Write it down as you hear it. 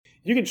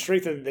you can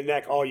strengthen the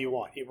neck all you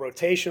want.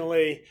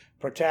 Rotationally,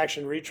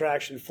 protraction,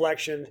 retraction,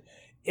 flexion.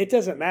 It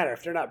doesn't matter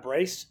if they're not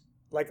braced.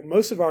 Like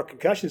most of our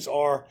concussions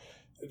are,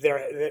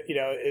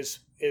 is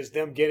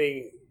them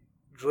getting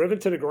driven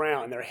to the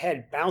ground and their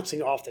head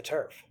bouncing off the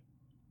turf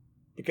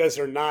because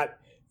they're not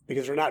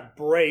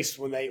braced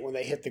when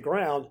they hit the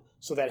ground.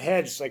 So that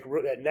head's like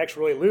that neck's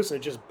really loose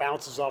and it just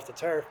bounces off the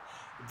turf.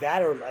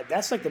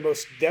 That's like the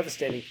most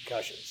devastating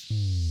concussions.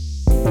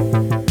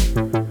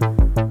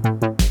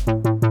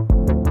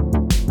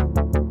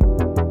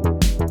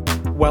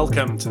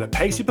 Welcome to the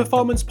Pacey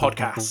Performance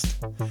Podcast,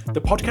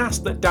 the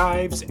podcast that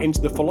dives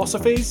into the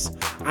philosophies,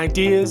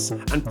 ideas,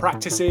 and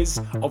practices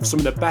of some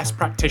of the best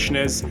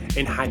practitioners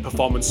in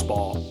high-performance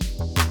sport.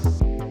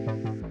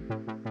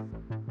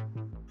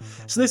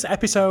 So this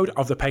episode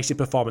of the Pacey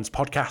Performance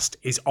Podcast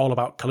is all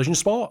about collision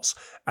sports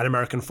and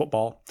American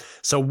football.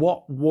 So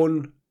what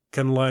one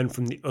can learn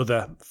from the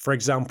other. For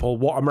example,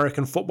 what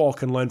American football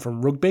can learn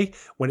from rugby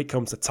when it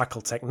comes to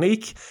tackle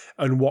technique,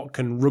 and what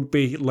can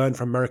rugby learn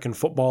from American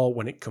football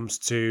when it comes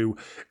to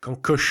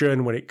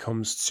concussion, when it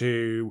comes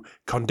to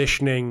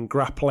conditioning,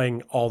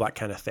 grappling, all that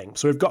kind of thing.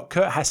 So we've got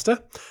Kurt Hester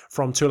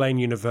from Tulane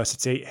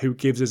University, who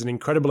gives us an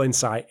incredible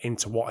insight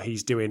into what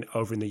he's doing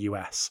over in the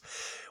US.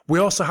 We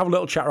also have a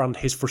little chat around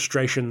his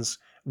frustrations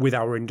with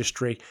our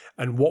industry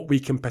and what we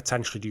can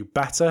potentially do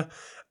better.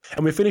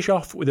 And we finish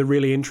off with a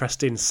really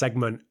interesting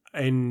segment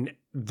in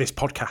this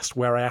podcast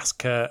where I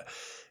ask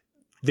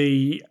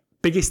the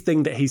biggest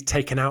thing that he's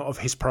taken out of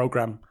his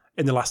program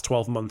in the last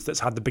 12 months that's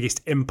had the biggest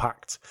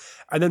impact,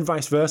 and then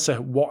vice versa,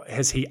 what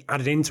has he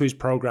added into his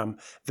program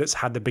that's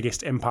had the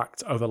biggest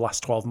impact over the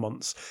last 12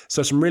 months.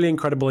 So some really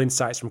incredible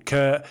insights from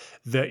Kurt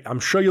that I'm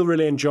sure you'll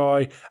really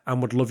enjoy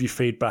and would love your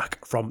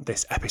feedback from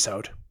this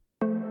episode.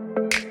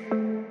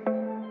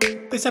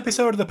 This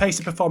episode of the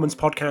Pacey Performance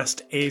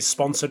Podcast is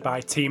sponsored by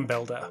Team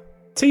Builder.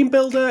 Team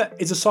Builder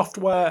is a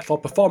software for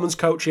performance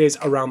coaches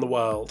around the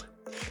world.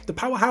 The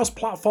Powerhouse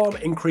platform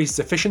increases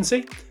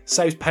efficiency,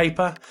 saves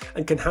paper,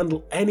 and can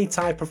handle any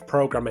type of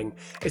programming.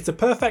 It's the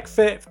perfect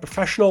fit for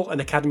professional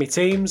and academy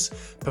teams,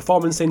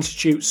 performance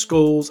institutes,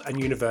 schools, and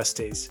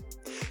universities.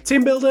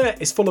 Team Builder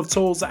is full of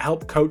tools that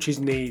help coaches'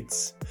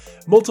 needs.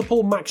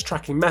 Multiple max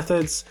tracking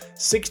methods,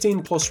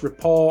 16 plus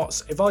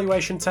reports,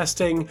 evaluation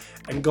testing,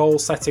 and goal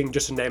setting,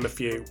 just to name a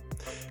few.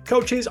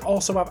 Coaches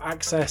also have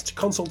access to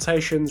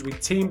consultations with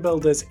Team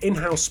Builder's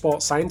in-house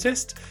sports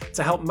scientist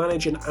to help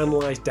manage and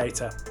analyze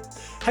data.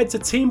 Head to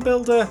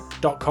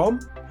teambuilder.com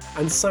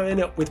and sign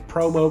up with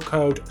promo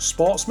code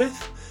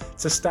SPORTSMITH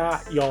to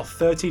start your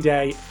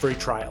 30-day free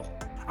trial.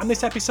 And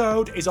this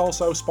episode is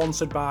also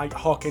sponsored by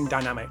Hawkin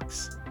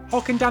Dynamics.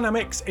 Hawkin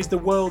Dynamics is the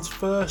world's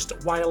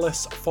first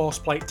wireless force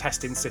plate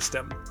testing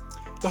system.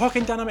 The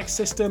Hawkin Dynamics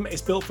system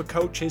is built for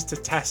coaches to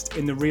test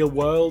in the real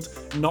world,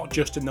 not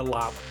just in the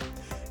lab.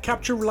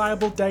 Capture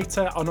reliable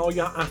data on all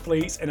your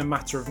athletes in a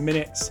matter of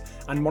minutes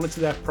and monitor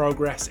their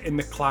progress in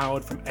the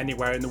cloud from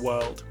anywhere in the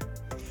world.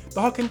 The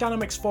Hawkin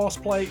Dynamics force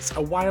plates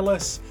are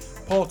wireless,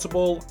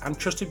 portable, and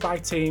trusted by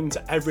teams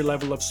at every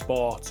level of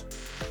sport.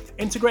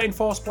 Integrating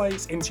force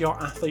plates into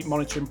your athlete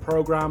monitoring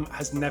program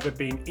has never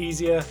been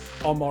easier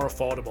or more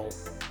affordable.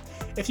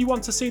 If you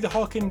want to see the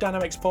Hawkin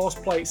Dynamics force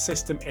plate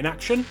system in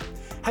action,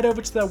 head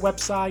over to their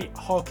website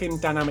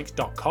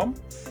hawkindynamics.com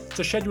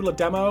to schedule a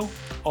demo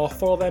or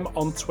follow them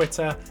on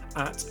Twitter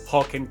at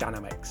Hawkin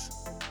Dynamics.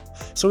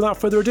 So without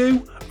further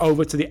ado,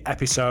 over to the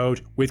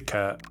episode with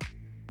Kurt.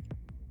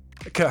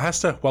 Kurt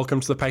Hester, welcome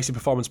to the Pacey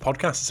Performance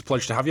Podcast. It's a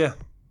pleasure to have you.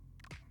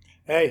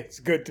 Hey, it's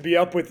good to be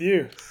up with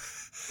you.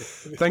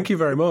 Thank you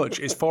very much.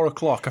 It's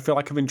 4:00. I feel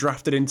like I've been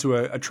drafted into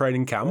a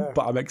training camp,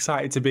 but I'm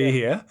excited to be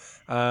here.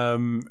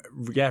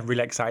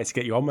 Really excited to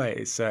get you on, mate.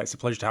 It's a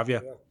pleasure to have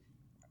you.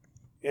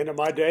 Yeah. End of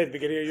my day, the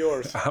beginning of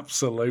yours.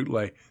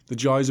 Absolutely. The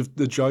joys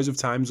of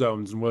time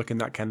zones and working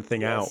that kind of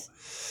thing out.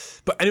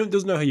 But anyone who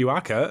doesn't know who you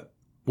are, Kurt,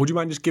 would you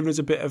mind just giving us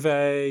a bit of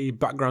a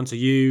background to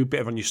you, a bit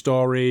of on your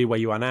story, where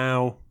you are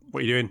now,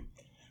 what you're doing?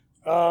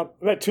 I'm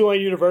at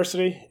Tulane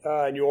University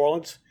in New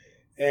Orleans,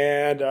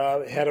 and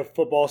head of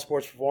football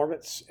sports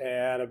performance,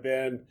 and I've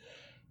been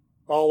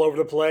all over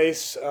the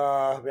place.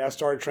 I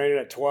started training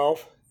at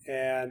 12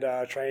 and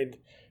trained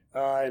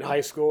in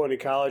high school and in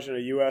college in a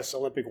U.S.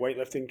 Olympic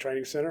weightlifting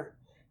training center.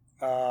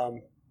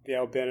 I've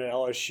been at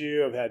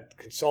LSU. I've had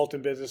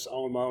consulting business,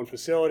 owned my own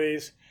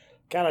facilities,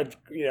 kind of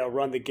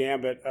run the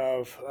gambit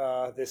of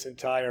this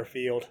entire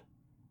field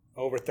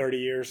over 30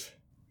 years.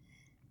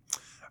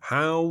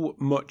 How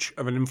much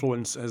of an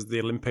influence has the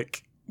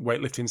Olympic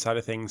weightlifting side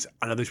of things?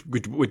 I know this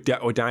would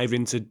dive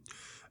into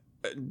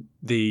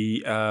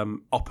the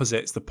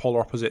opposites, the polar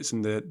opposites,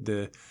 and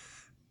the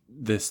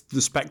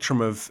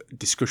spectrum of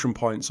discussion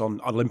points on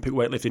Olympic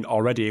weightlifting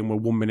already, and we're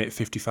 1 minute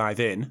 55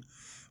 in.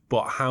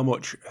 But how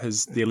much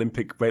has the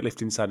Olympic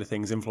weightlifting side of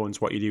things influenced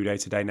what you do day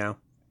to day now?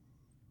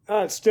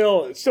 It's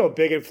still a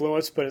big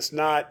influence, but it's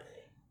not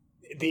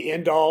the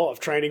end all of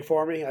training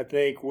for me. I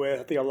think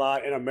a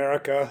lot in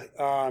America,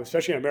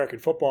 especially in American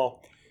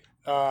football,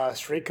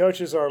 strength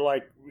coaches are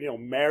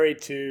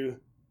married to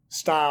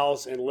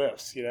styles and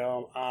lifts.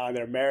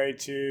 They're married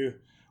to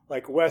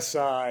like West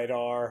Side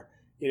or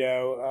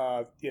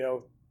the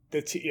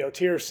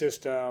tier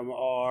system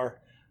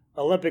or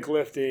Olympic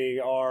lifting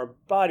or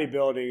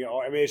bodybuilding.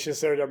 Or it's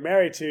just they're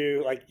married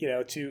to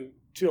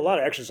to a lot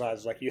of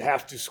exercises. Like you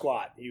have to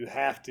squat, you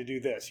have to do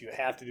this, you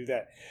have to do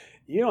that.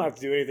 You don't have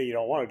to do anything you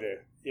don't want to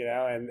do.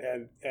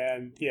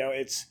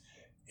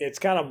 It's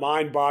kind of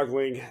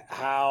mind-boggling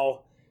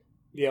how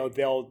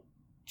they'll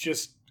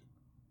just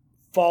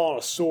fall on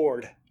a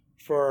sword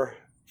for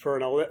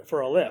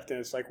a lift, and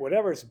it's like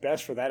whatever is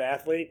best for that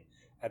athlete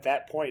at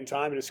that point in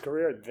time in his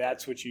career,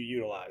 that's what you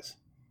utilize.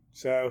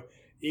 So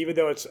even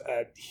though it's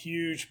a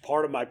huge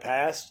part of my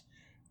past,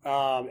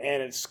 and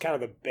it's kind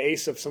of the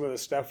base of some of the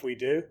stuff we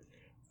do,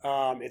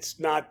 it's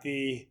not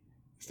the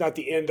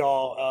end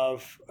all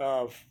of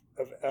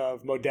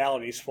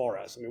modalities for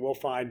us. We'll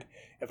find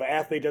if an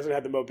athlete doesn't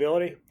have the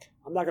mobility,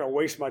 I'm not going to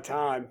waste my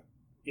time,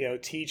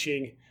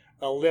 teaching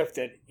a lift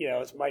that,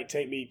 it might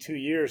take me 2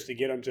 years to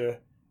get them to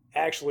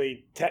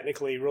actually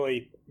technically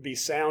really be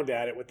sound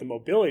at it with the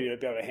mobility to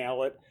be able to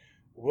handle it.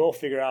 We'll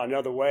figure out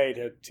another way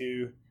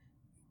to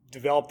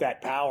develop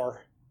that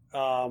power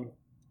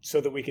so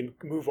that we can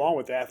move on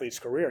with the athlete's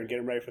career and get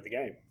them ready for the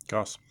game. Of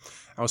course.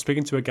 I was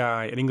speaking to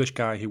an English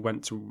guy who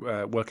went to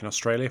work in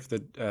Australia for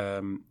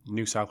the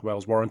New South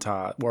Wales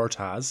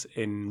Waratahs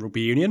in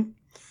rugby union.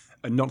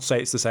 And not to say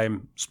it's the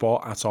same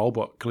sport at all,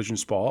 but collision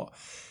sport.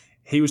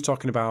 He was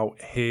talking about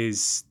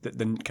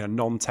the kind of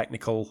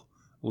non-technical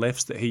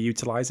lifts that he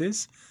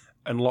utilizes.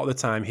 And a lot of the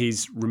time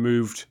he's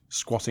removed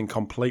squatting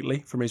completely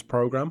from his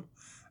program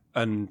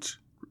and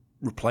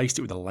replaced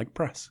it with a leg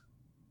press.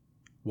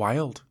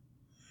 Wild.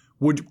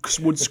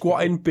 Would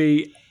squatting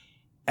be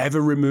ever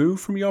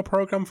removed from your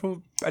program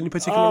for any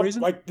particular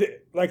reason?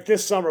 Like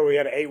this summer, we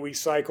had an 8-week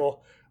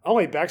cycle. I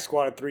only back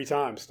squatted 3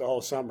 times the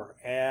whole summer.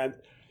 And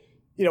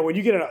when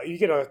you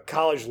get a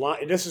college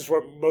line, and this is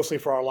mostly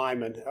for our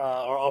linemen,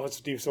 our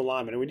offensive defensive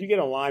linemen. And when you get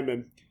a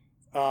lineman,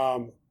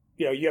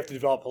 you have to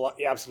develop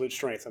absolute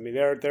strength.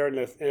 They're in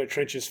the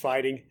trenches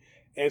fighting,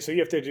 and so you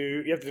have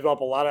to develop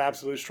a lot of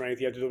absolute strength.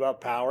 You have to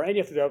develop power, and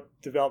you have to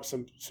develop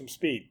some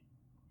speed.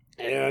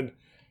 And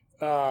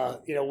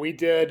we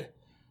did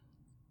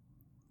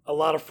a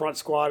lot of front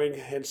squatting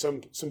and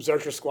some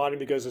Zercher squatting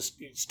because it's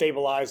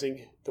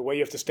stabilizing. The way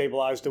you have to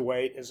stabilize the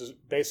weight is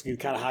basically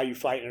kind of how you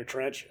fight in a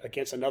trench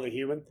against another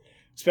human,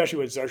 especially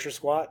with Zercher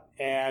squat.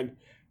 And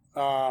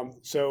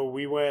so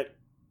we went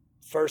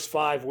first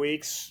 5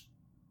 weeks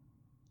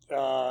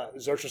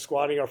Zercher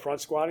squatting or front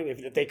squatting.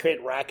 If they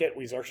couldn't rack it,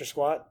 we Zercher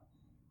squat.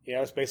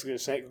 It's basically the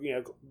same,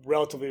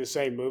 relatively the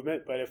same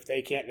movement. But if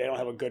they don't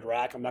have a good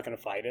rack, I'm not going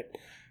to fight it.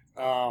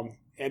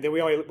 And then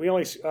we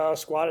only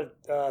squatted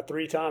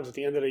 3 times at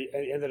the end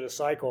of the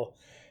cycle,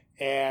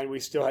 and we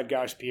still had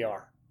guys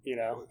PR.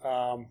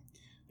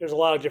 There's a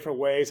lot of different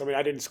ways.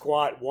 I didn't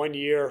squat 1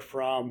 year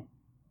from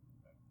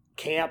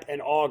camp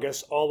in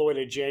August all the way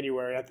to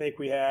January. I think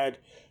we had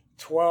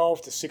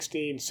 12 to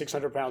 16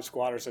 600-pound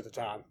squatters at the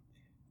time,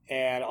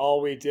 and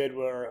all we did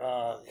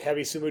were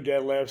heavy sumo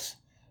deadlifts,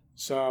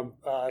 some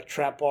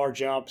trap bar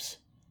jumps.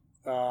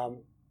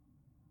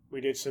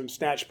 We did some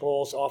snatch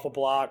pulls off of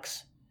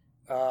blocks.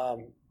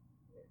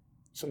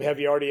 Some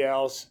heavy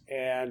RDLs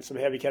and some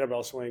heavy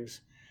kettlebell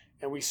swings,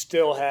 and we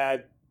still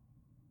had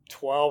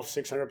 12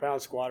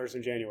 600-pound squatters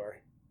in January.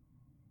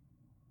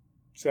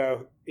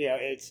 So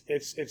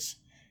it's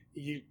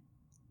you.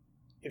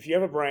 If you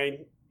have a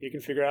brain, you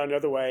can figure out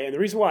another way. And the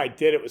reason why I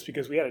did it was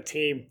because we had a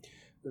team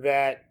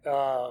that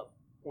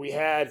we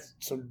had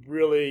some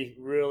really,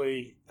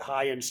 really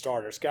high-end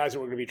starters, guys that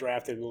were going to be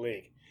drafted in the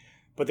league,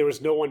 but there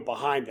was no one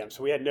behind them.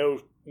 So we had no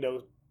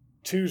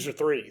 2s or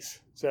 3s.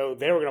 So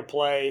they were going to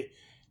play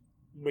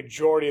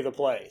majority of the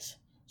plays.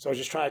 So I was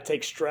just trying to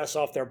take stress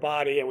off their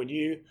body. And when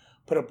you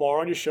put a bar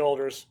on your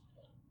shoulders,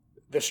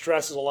 the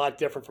stress is a lot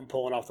different from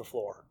pulling off the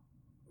floor.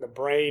 The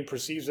brain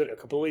perceives it a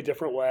completely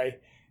different way,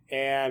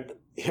 and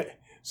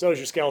so does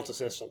your skeletal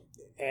system.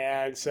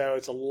 And so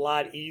it's a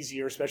lot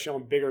easier, especially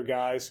on bigger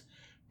guys,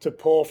 to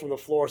pull from the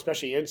floor,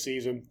 especially in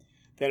season,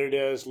 than it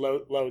is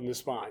loading the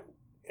spine.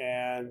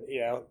 And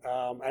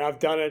and I've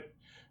done it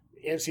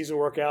in season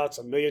workouts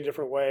a million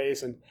different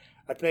ways. And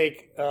I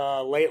think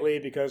lately,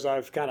 because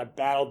I've kind of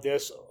battled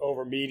this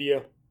over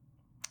media,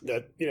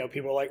 that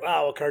people are like,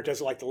 "Wow, well, Kurt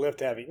doesn't like to lift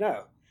heavy."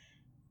 No,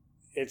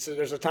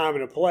 there's a time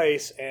and a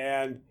place,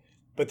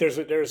 but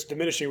there's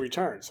diminishing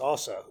returns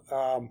also.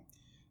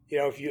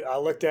 I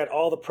looked at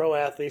all the pro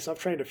athletes. I've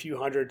trained a few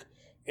hundred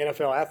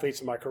NFL athletes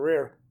in my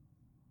career,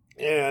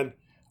 and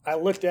I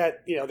looked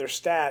at their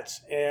stats,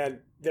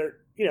 and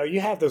you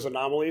have those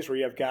anomalies where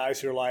you have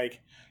guys who are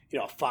like a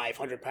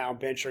 500-pound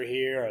bencher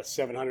here, a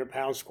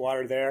 700-pound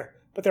squatter there,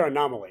 but they're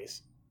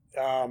anomalies.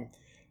 But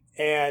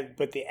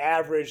the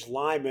average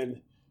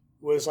lineman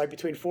was like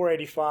between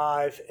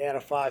 485 and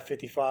a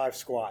 555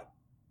 squat.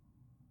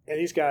 And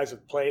these guys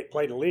have played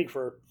in the league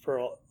for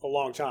a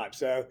long time.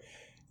 So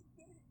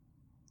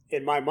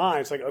in my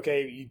mind, it's like,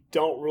 okay, you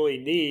don't really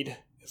need,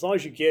 as long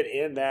as you get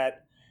in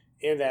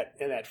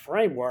that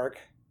framework,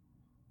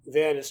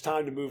 then it's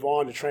time to move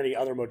on to training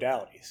other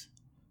modalities.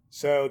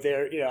 So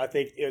I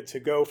think to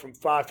go from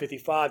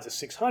 555 to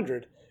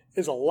 600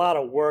 is a lot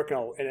of work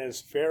and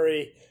is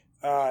very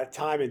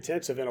time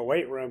intensive in a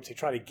weight room to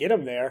try to get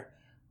them there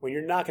when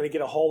you're not going to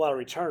get a whole lot of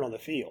return on the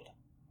field.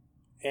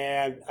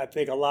 And I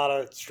think a lot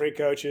of strength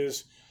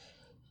coaches,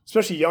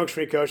 especially young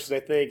strength coaches,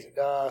 they think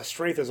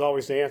strength is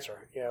always the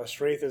answer.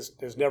 Strength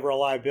is never a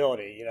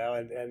liability.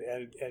 And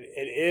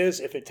it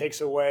is if it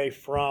takes away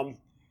from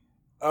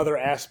other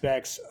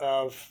aspects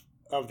of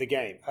the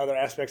game, other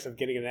aspects of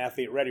getting an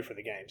athlete ready for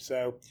the game.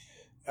 So,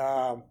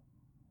 I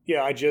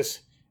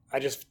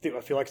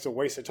feel like it's a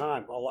waste of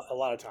time a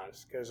lot of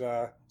times because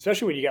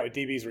especially when you got with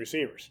DBs and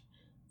receivers,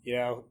 they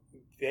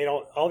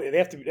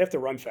have to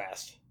run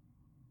fast.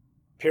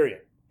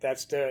 Period.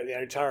 That's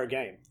the entire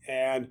game.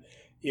 And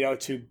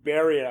to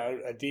bury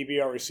a DB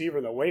or receiver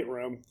in the weight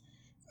room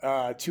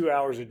 2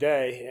 hours a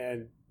day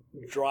and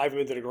drive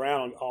them into the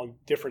ground on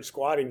different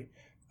squatting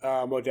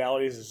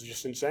modalities is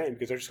just insane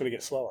because they're just going to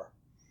get slower.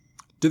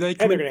 And they're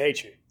going to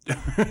hate you.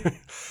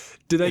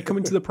 Do they come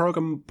into the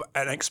program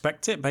and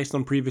expect it based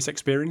on previous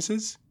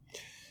experiences?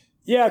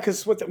 Yeah,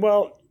 because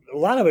a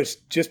lot of it's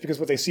just because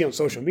what they see on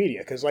social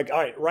media. Because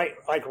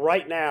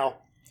right now,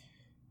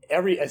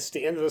 it's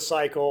the end of the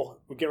cycle.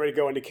 We're getting ready to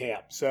go into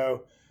camp.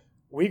 So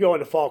we go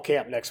into fall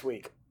camp next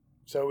week.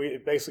 So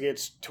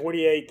it's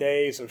 28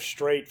 days of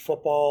straight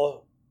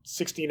football,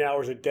 16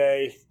 hours a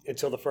day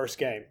until the first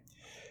game.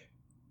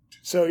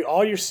 So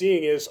all you're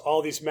seeing is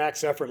all these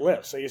max effort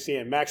lifts. So you're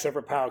seeing max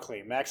effort power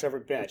clean, max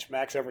effort bench,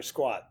 max effort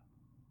squat.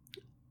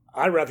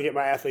 I'd rather get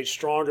my athletes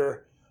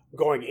stronger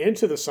going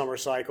into the summer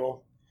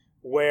cycle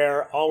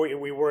where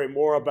we worry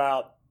more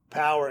about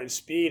power and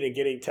speed and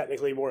getting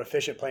technically more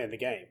efficient playing the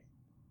game.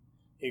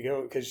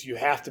 Because you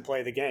have to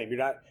play the game.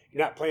 You're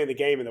not playing the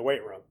game in the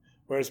weight room.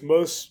 Whereas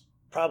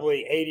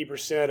probably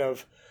 80%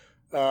 of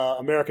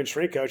American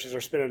strength coaches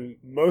are spending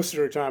most of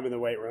their time in the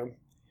weight room,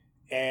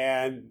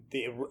 and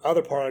the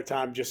other part of the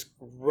time just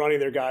running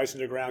their guys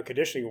into the ground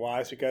conditioning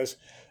wise. Because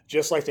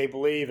just like they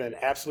believe in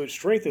absolute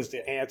strength is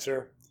the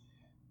answer,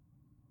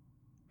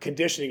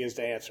 conditioning is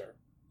the answer.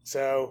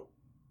 So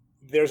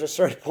there's a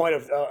certain point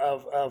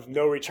of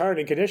no return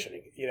in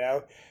conditioning.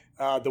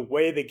 The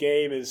way the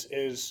game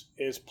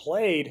is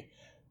played,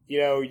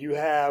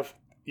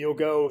 you'll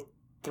go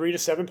 3 to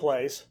 7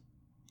 plays,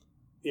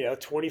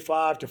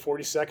 25 to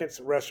 40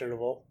 seconds rest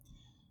interval.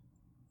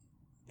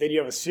 Then you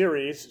have a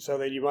series, so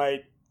then you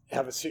might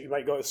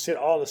go sit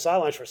all on the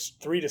sidelines for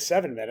 3 to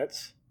 7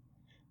 minutes,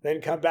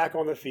 then come back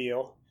on the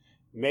field,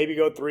 maybe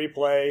go 3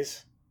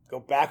 plays, go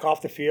back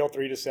off the field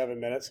 3 to 7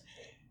 minutes,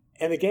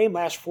 and the game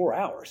lasts 4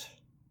 hours.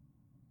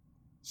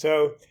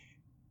 So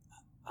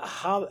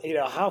how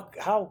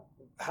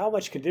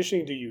much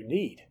conditioning do you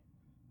need?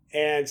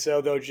 And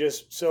so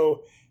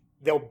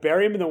they'll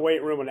bury them in the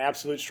weight room on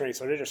absolute strength.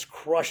 So they're just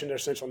crushing their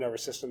central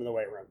nervous system in the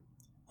weight room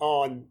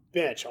on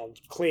bench, on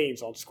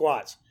cleans, on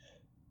squats.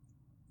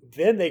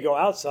 Then they go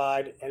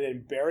outside and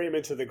then bury them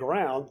into the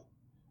ground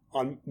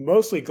on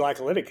mostly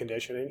glycolytic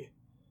conditioning.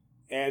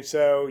 And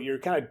so you're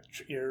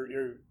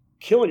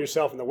killing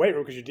yourself in the weight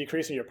room because you're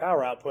decreasing your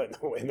power output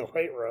in the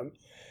weight room.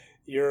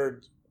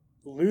 You're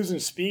losing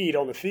speed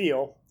on the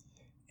field.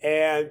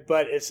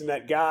 But it's in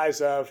that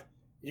guise of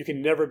you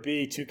can never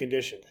be too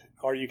conditioned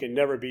or you can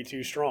never be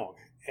too strong.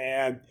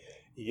 And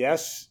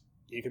yes,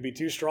 you can be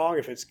too strong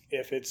if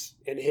it's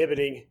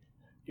inhibiting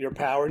your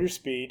power and your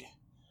speed.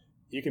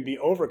 You can be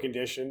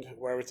over-conditioned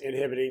where it's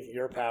inhibiting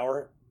your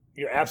power,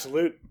 your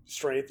absolute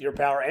strength, your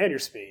power, and your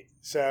speed.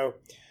 So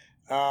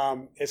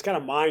it's kind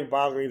of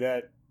mind-boggling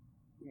that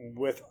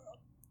with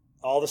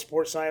all the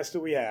sports science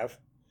that we have,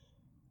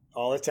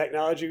 all the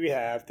technology we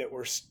have, that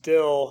we're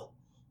still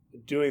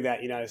doing that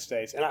in the United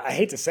States. And I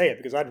hate to say it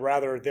because I'd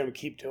rather them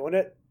keep doing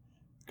it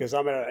because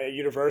I'm at a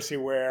university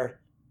where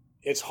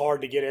it's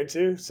hard to get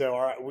into.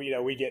 So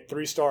we get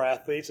 3-star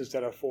athletes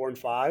instead of 4 and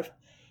 5,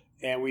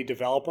 and we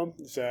develop them.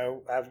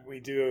 So we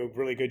do a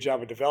really good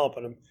job of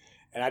developing them.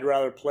 And I'd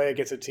rather play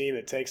against a team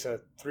that takes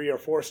a 3 or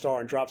 4-star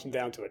and drops them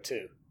down to a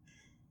 2.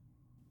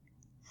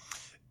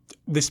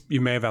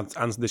 You may have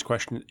answered this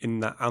question in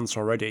that answer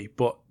already,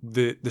 but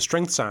the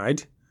strength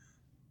side,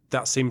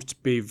 that seems to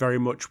be very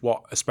much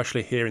what,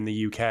 especially here in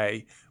the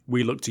UK,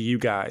 we look to you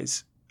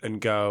guys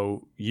and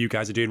go, you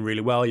guys are doing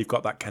really well. You've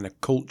got that kind of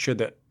culture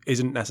that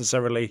isn't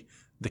necessarily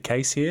the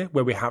case here,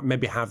 where we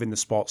have in the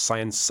sports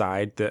science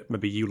side that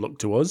maybe you look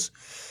to us.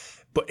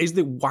 But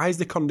why is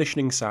the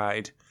conditioning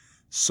side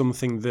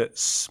something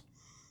that's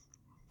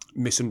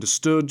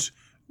misunderstood,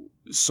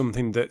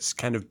 something that's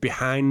kind of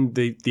behind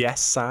the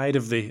S side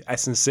of the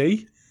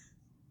S&C?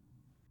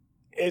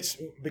 It's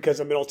because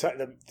of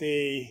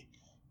the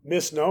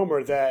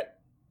misnomer that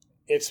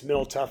it's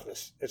mental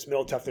toughness. It's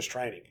mental toughness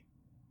training.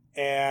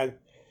 And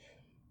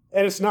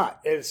it's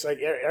not. It's like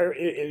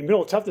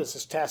mental toughness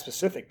is task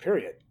specific,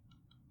 period.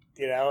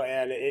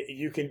 And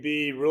you can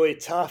be really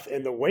tough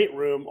in the weight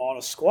room on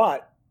a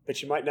squat,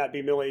 but you might not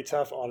be mentally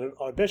tough on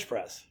a bench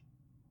press.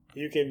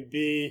 You can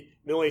be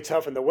mentally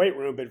tough in the weight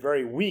room, but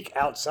very weak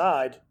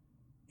outside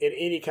in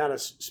any kind of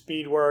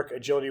speed work,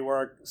 agility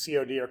work,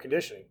 COD, or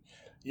conditioning.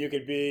 You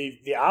could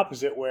be the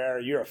opposite, where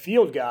you're a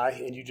field guy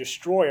and you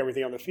destroy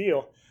everything on the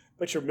field,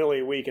 but you're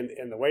mentally weak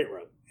in the weight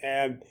room.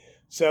 And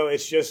so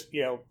it's just,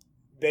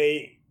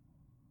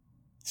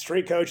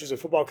 strength coaches and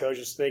football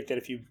coaches think that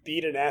if you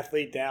beat an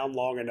athlete down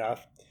long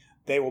enough,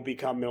 they will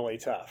become mentally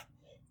tough.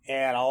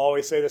 And I'll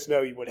always say this,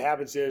 no, what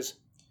happens is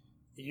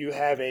you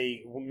have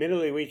a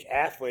mentally weak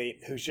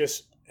athlete who's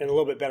just in a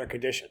little bit better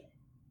condition,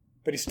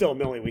 but he's still a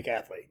mentally weak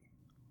athlete.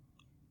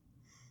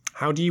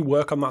 How do you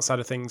work on that side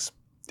of things?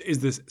 Is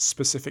there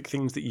specific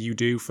things that you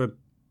do for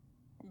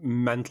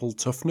mental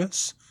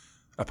toughness,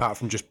 apart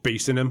from just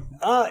beating him?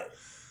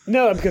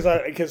 No,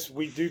 because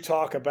we do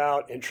talk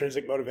about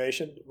intrinsic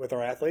motivation with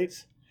our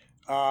athletes.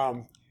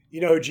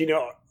 You know who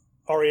Gino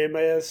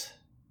Auriemma is?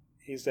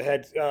 He's the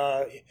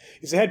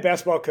head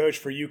basketball coach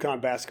for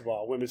UConn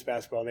basketball, women's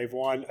basketball, and they've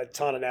won a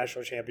ton of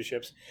national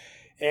championships.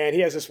 And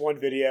he has this one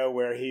video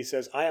where he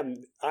says, "I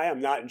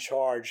am not in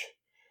charge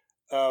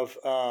of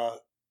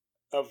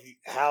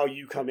how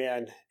you come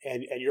in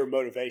and your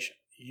motivation.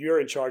 You're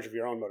in charge of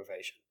your own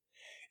motivation.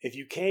 If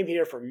you came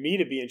here for me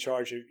to be in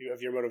charge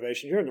of your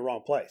motivation, you're in the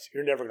wrong place.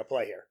 You're never going to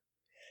play here."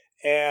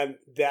 And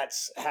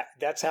that's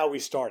how we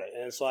started.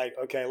 And it's like,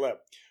 okay, look,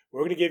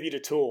 we're going to give you the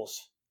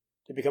tools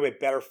to become a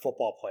better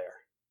football player.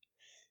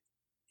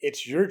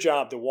 It's your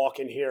job to walk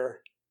in here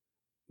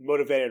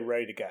motivated and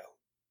ready to go.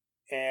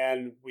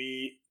 And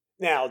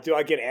now, do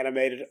I get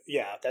animated?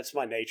 Yeah, that's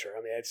my nature.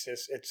 I mean,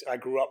 I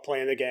grew up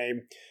playing the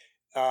game.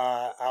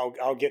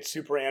 I'll get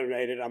super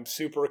animated. I'm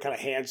super kind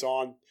of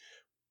hands-on,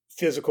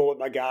 physical with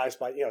my guys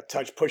by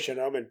touch pushing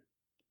them and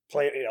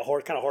playing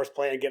kind of horse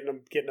playing,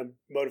 getting them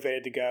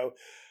motivated to go.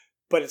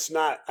 But it's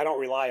not. I don't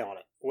rely on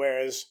it.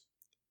 Whereas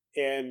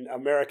in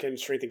American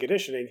strength and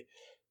conditioning,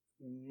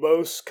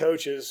 most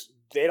coaches,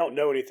 they don't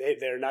know anything.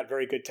 They're not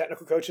very good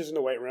technical coaches in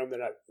the weight room.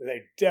 They're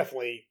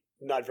definitely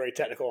not very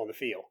technical on the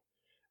field.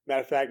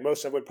 Matter of fact,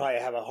 most of them would probably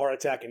have a heart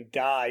attack and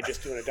die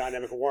just doing a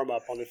dynamic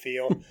warm-up on the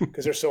field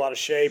because they're so out of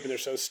shape and they're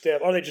so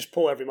stiff, or they just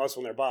pull every muscle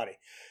in their body.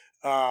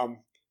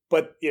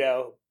 But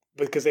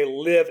because they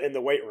live in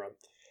the weight room.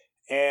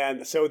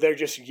 And so they're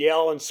just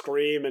yell and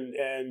scream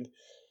and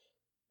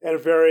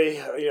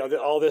very,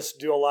 all this,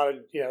 do a lot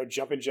of,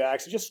 jumping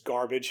jacks, just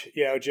garbage,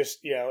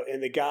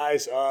 in the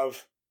guise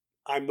of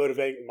I'm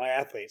motivating my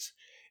athletes.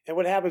 And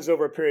what happens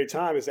over a period of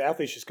time is the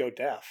athletes just go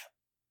deaf.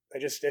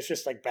 It's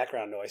just like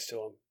background noise to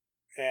them.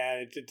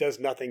 And it does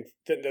nothing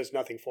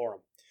for them.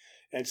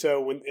 And so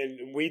when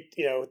we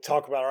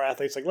talk about our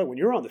athletes, like, look, when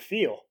you're on the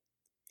field,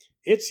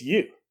 it's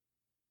you.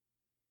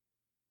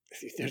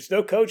 There's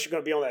no coach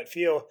going to be on that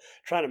field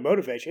trying to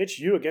motivate you. It's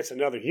you against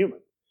another human.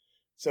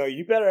 So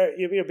you better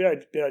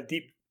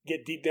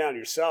get deep down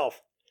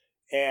yourself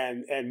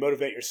and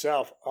motivate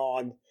yourself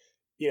on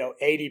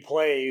 80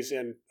 plays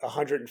in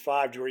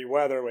 105-degree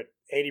weather with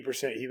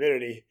 80%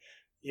 humidity,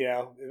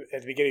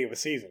 at the beginning of a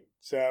season.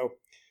 So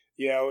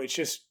it's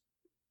just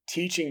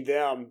teaching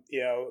them,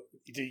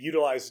 to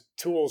utilize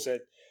tools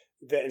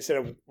that instead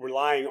of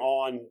relying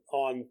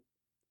on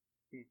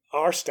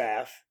our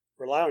staff,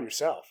 rely on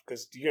yourself,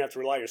 because you're gonna have to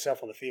rely on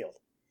yourself on the field.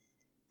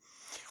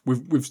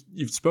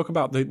 You've spoke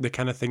about the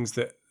kind of things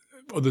that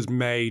others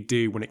may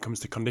do when it comes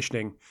to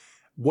conditioning.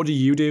 What do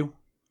you do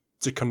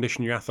to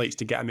condition your athletes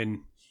to get them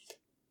in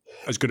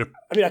as good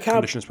a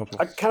condition as possible?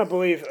 I kind of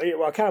believe,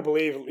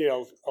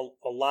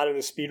 a lot of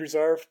the speed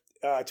reserve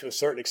to a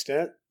certain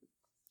extent.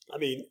 I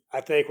mean,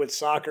 I think with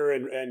soccer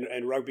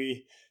and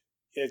rugby,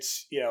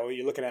 it's,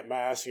 you're looking at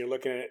mass, you're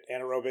looking at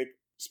anaerobic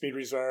speed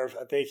reserve.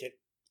 I think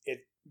it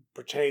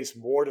pertains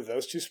more to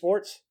those two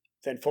sports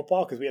than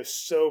football because we have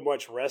so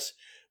much rest,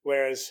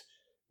 whereas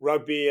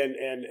rugby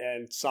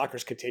and soccer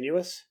is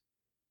continuous.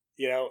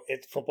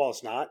 Football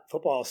is not.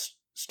 Football is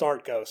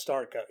start, go.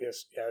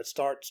 Yes,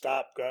 start,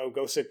 stop,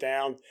 go sit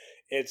down.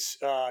 It's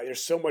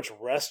there's so much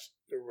rest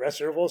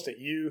intervals that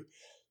you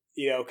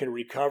can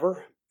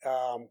recover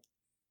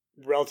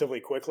relatively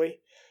quickly.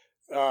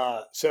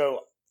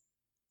 So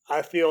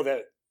I feel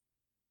that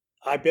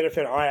I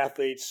benefit our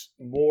athletes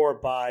more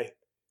by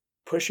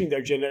pushing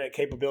their genetic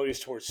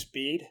capabilities towards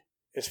speed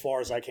as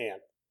far as I can.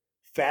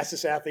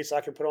 Fastest athletes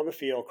I can put on the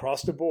field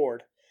across the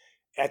board.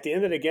 At the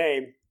end of the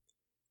game,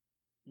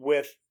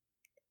 with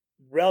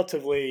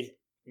relatively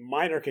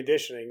minor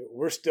conditioning,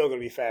 we're still going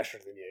to be faster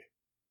than you.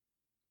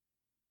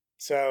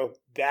 So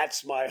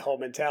that's my whole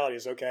mentality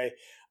is, okay,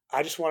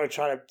 I just want to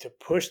try to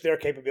push their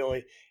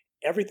capability,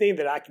 everything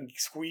that I can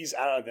squeeze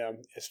out of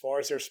them as far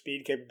as their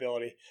speed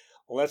capability.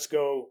 Let's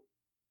go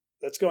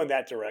in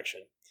that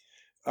direction.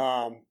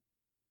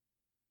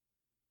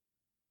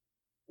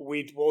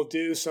 We will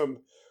do some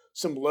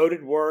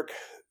loaded work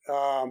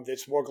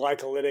that's more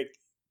glycolytic,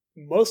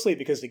 mostly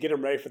because to get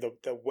them ready for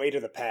the weight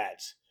of the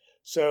pads.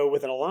 So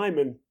with an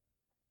alignment,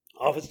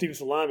 offensive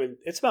defensive lineman,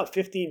 it's about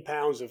 15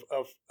 pounds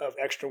of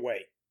extra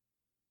weight.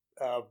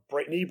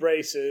 Knee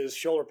braces,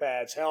 shoulder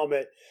pads,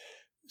 helmet,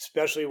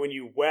 especially when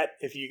you wet,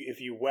 if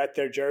you wet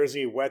their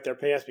jersey, wet their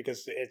pants,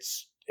 because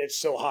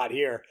it's so hot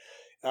here,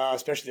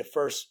 especially the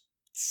first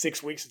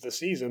 6 weeks of the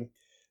season.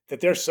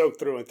 that they're soaked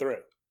through and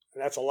through.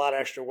 And that's a lot of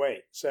extra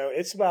weight. So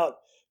it's about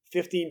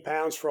 15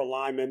 pounds for a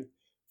lineman.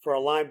 For a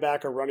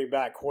linebacker, running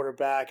back,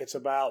 quarterback, it's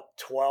about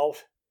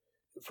 12.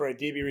 For a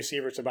DB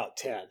receiver, it's about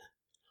 10.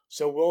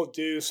 So we'll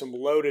do some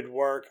loaded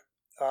work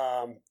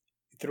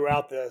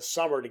throughout the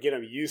summer to get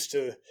them used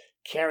to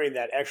carrying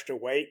that extra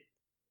weight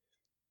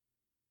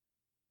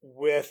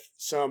with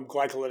some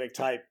glycolytic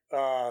type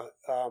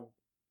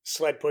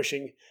sled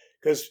pushing,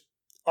 because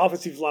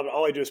offensive linemen,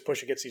 all they do is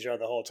push against each other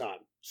the whole time.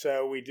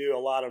 So we do a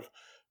lot of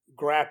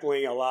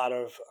grappling, a lot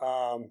of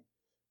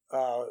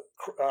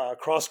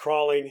cross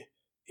crawling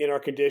in our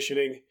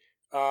conditioning,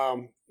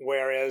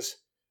 whereas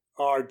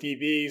our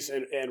DBs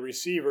and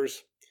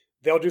receivers,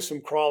 they'll do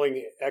some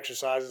crawling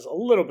exercises, a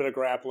little bit of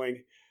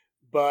grappling,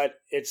 but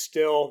it's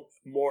still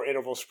more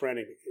interval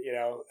sprinting,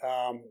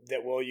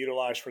 that we'll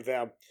utilize for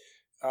them.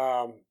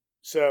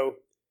 So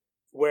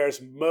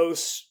whereas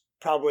most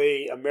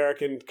probably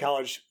American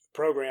college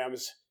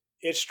programs,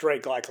 it's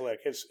straight glycolytic.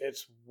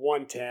 It's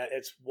 110,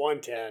 it's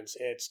 110s,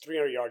 it's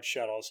 300-yard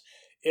shuttles,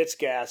 it's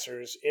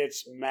gassers,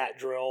 it's mat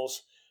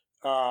drills.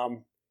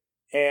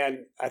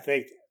 And I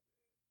think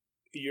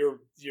you're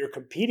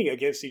competing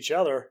against each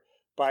other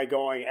by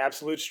going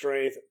absolute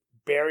strength,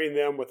 burying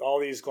them with all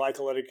these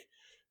glycolytic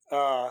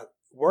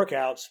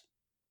workouts,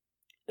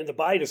 and the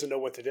body doesn't know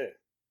what to do.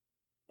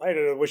 I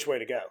don't know which way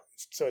to go.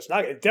 So it's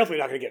definitely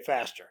not going to get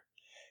faster.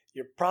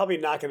 You're probably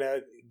not going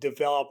to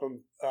develop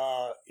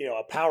a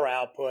power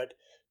output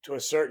to a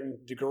certain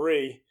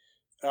degree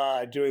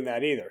doing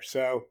that either.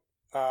 So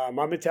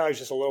my mentality is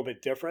just a little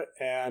bit different,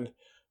 and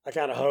I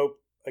kind of hope,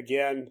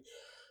 again,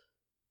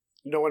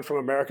 no one from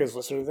America is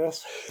listening to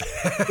this.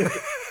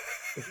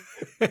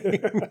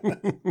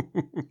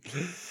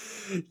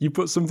 You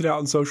put something out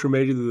on social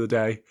media the other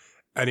day,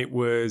 and it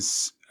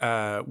was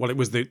it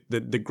was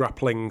the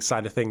grappling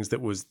side of things that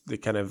was the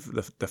kind of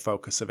the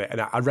focus of it. And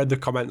I read the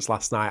comments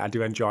last night. I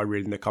do enjoy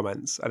reading the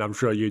comments, and I'm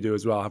sure you do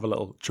as well. Have a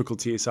little chuckle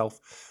to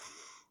yourself.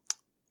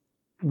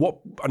 I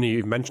know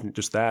you've mentioned it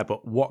just there,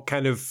 but what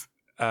kind of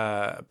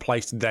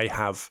place do they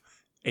have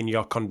in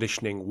your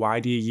conditioning?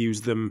 Why do you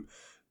use them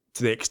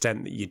to the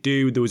extent that you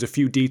do? There was a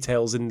few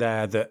details in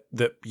there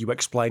that you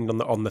explained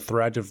on the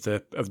thread of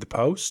the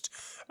post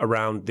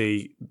around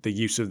the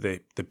use of the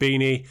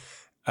beanie,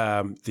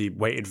 the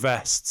weighted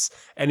vests.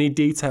 Any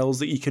details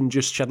that you can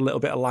just shed a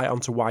little bit of light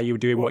onto why you're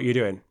doing what you're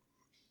doing?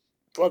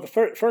 Well, the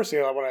first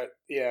thing I want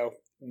to,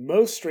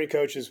 most strength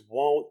coaches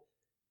won't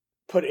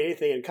put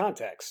anything in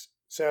context.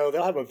 So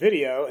they'll have a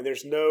video and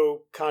there's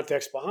no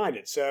context behind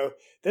it. So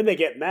then they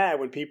get mad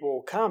when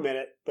people comment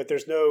it, but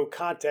there's no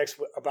context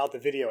about the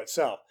video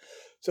itself.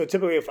 So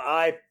typically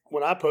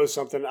when I post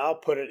something, I'll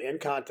put it in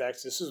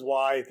context. This is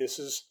why, this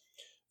is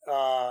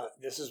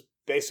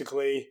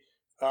basically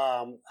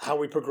how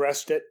we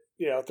progressed it,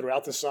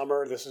 throughout the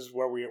summer. This is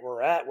where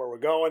we're at, where we're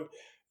going.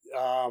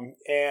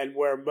 And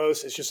where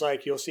most, it's just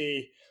like you'll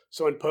see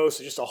someone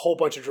post just a whole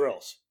bunch of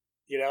drills.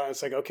 And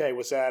it's like, okay,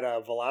 was that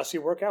a velocity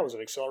workout? Was it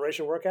an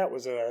acceleration workout?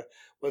 Was it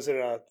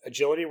a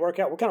agility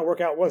workout? What kind of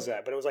workout was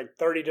that? But it was like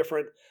 30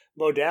 different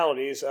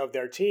modalities of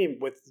their team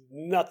with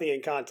nothing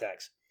in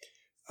context.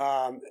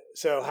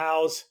 So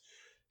how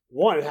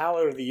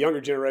are the younger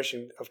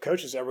generation of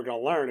coaches ever going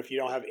to learn if you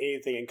don't have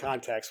anything in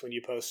context when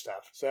you post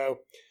stuff?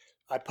 So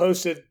I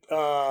posted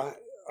our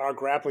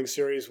grappling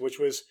series, which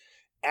was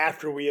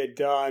after we had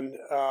done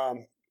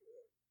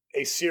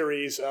a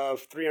series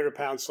of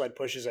 300-pound sled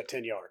pushes at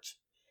 10 yards.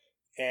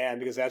 And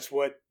because that's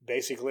what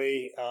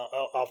basically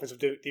offensive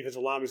defensive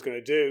lineman is going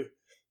to do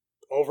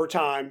over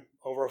time,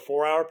 over a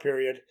 4-hour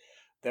period.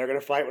 They're going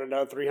to fight with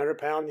another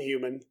 300-pound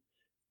human,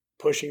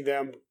 pushing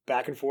them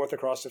back and forth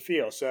across the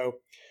field. So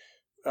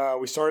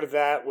we started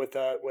that with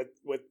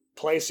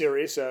play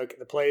series. So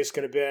the plays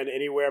could have been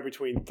anywhere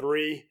between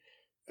 3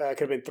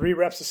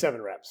 reps to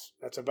 7 reps.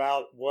 That's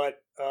about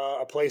what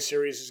a play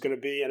series is going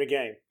to be in a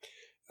game.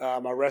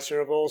 My rest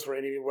intervals were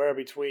anywhere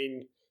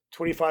between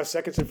 25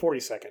 seconds and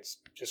 40 seconds,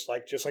 just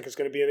like it's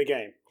going to be in the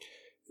game.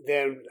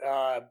 Then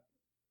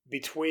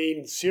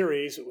between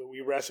series,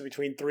 we rested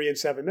between 3 and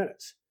 7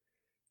 minutes.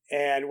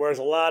 And whereas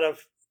a lot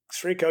of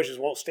strength coaches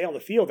won't stay on the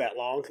field that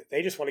long,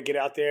 they just want to get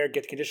out there,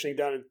 get the conditioning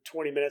done in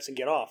 20 minutes and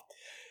get off.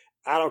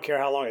 I don't care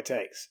how long it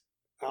takes.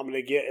 I'm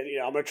going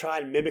to try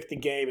and mimic the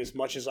game as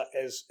much as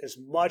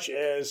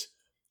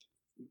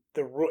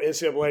the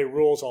NCAA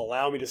rules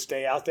allow me to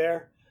stay out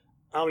there.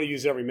 I'm going to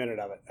use every minute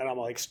of it, and I'm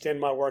going to extend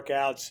my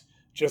workouts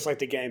just like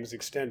the game is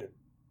extended.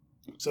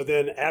 So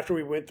then after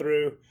we went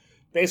through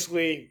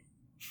basically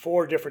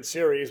 4 different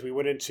series, we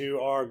went into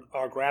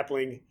our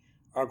grappling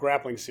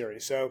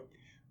series. So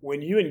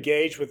when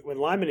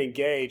linemen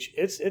engage,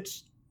 it's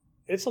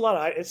a lot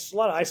of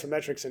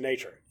isometrics in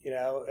nature.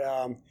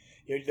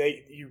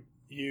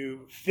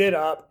 You fit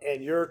up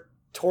and you're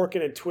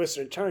torquing and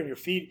twisting and turning your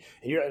feet,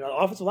 and an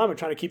offensive lineman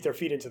trying to keep their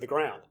feet into the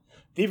ground.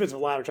 Defensive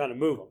lineman trying to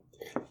move them.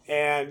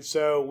 And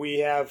so we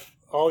have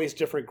all these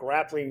different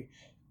grappling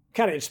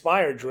kind of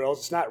inspired drills.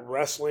 It's not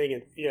wrestling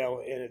in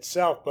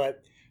itself,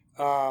 but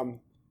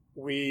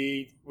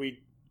we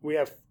we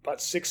have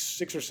about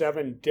six or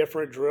seven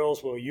different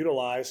drills we'll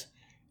utilize,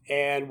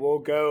 and we'll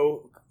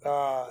go.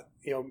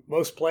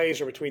 Most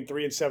plays are between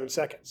 3 and 7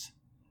 seconds.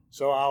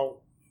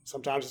 So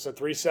sometimes it's a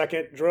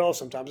 3-second drill,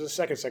 sometimes it's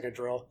a second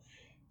drill,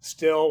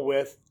 still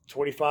with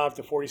 25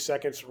 to 40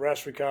 seconds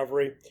rest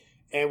recovery,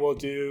 and we'll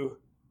do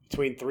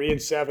between 3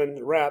 and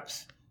 7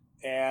 reps,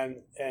 and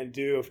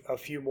do a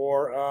few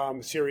more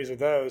series of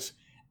those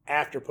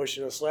after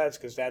pushing the sleds,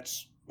 because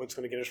that's what's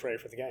going to get us ready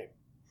for the game.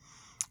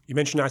 You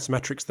mentioned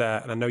isometrics there,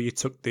 and I know you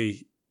took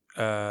the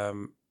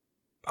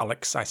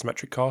Alex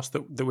isometric course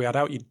that we had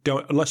out. You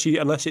don't unless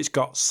it's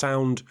got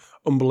sound,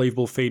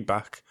 unbelievable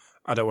feedback.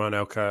 I don't want to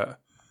know, Kurt.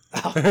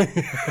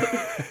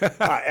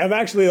 I'm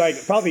actually like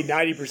probably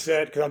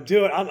 90% because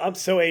I'm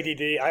so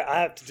ADD.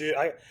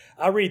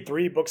 I read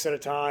 3 books at a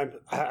time.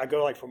 I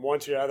go like from one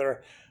to the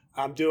other.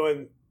 I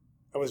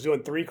was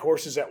doing 3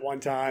 courses at one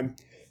time.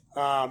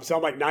 So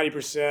I'm like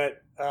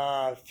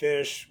 90%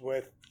 finished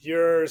with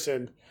yours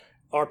and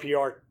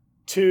RPR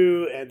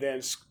 2, and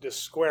then the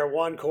Square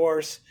 1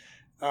 course.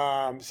 So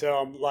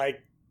I'm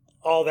like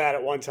all that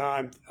at one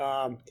time.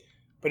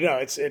 But no,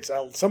 it's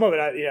some of it.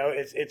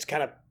 It's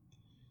kind of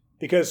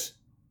because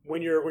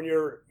when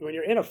you're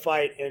in a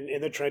fight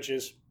in the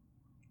trenches,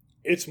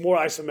 it's more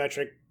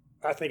isometric.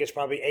 I think it's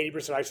probably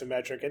 80%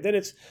 isometric, and then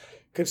it's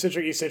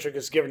concentric, eccentric.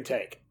 It's give and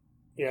take.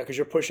 Because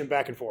you're pushing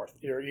back and forth.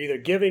 You're either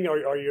giving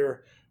or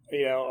you're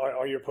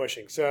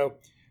pushing. So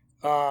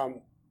the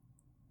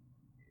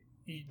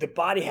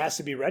body has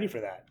to be ready for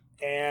that,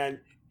 and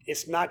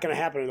it's not going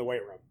to happen in the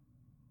weight room.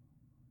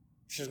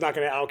 It's just not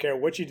going to. I don't care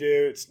what you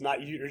do. It's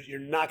not. You're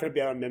not going to be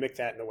able to mimic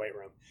that in the weight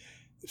room.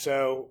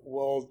 So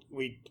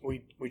we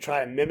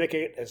try to mimic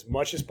it as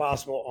much as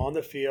possible on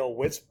the field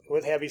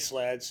with heavy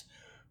sleds,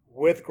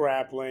 with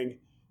grappling,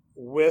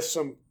 with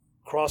some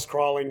cross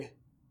crawling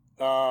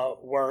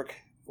work.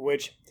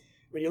 Which,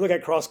 when you look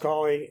at cross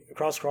crawling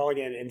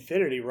and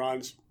infinity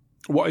runs,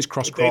 what is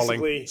cross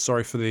crawling?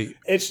 Sorry for the.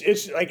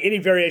 It's like any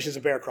variations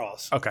of bear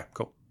crawls. Okay,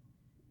 cool.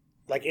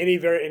 Like any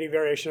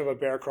variation of a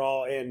bear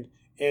crawl in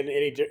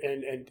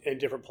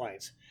different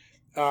planes.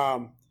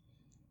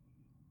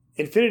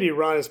 Infinity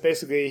run is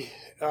basically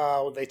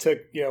they took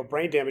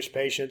brain damaged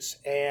patients,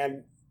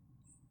 and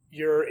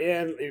you're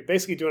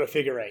basically doing a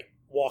figure 8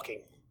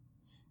 walking,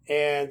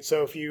 and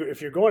so if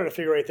you're going in a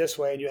figure 8 this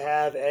way, and you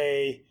have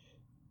a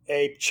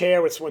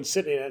chair with someone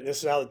sitting in it, and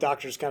this is how the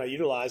doctors kind of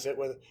utilize it,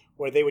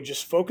 where they would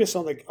just focus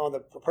on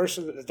the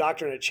person, the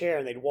doctor in a chair,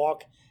 and they'd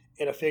walk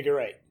in a figure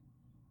 8,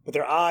 but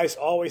their eyes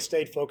always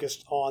stayed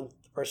focused on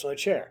the person in the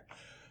chair.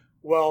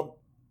 Well,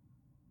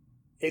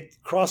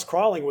 cross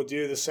crawling will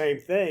do the same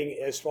thing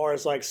as far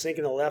as like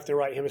syncing the left and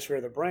right hemisphere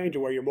of the brain to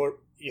where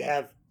you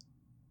have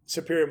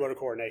superior motor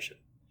coordination.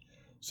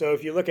 So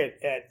if you look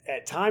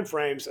at time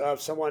frames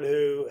of someone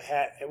who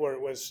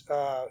was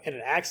in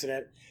an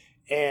accident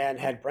and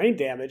had brain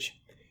damage,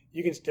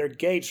 their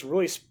gait's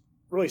really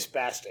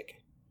spastic,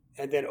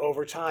 and then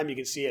over time you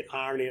can see it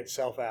ironing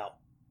itself out,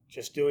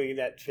 just doing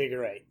that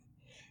figure 8.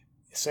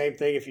 Same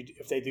thing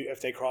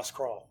if they cross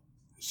crawl.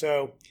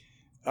 So,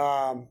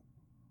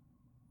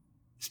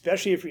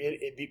 especially if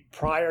it be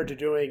prior to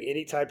doing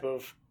any type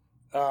of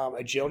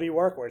agility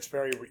work where it's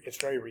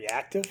very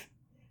reactive,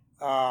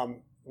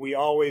 we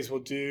always will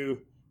do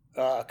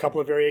a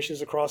couple of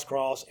variations of cross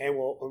crawls, and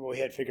we'll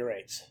hit figure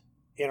 8s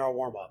in our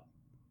warm up,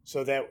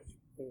 so that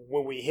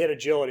when we hit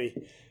agility,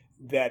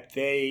 that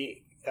their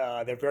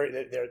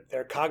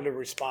cognitive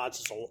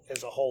response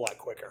is a whole lot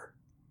quicker.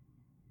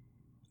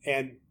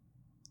 And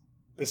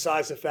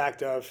besides the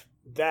fact of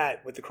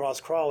that, with the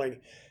cross crawling,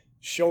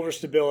 shoulder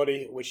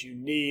stability, which you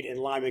need in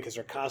linemen because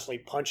they're constantly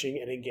punching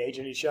and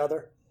engaging each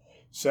other.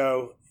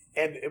 So,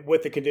 and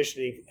with the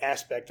conditioning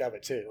aspect of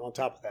it too, on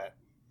top of that.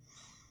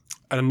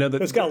 And I know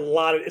that it's got a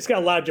lot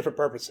of different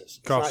purposes.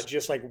 It's not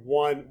just like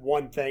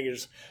one thing.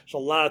 There's a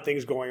lot of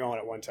things going on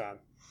at one time.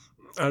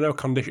 I know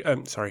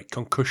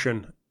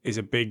concussion is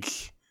a big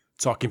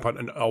talking point,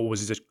 and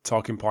always is a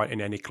talking point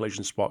in any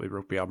collision sport with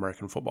rugby or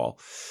American football.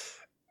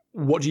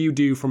 What do you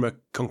do from a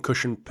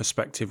concussion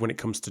perspective when it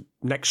comes to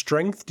neck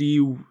strength? Do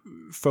you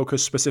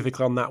focus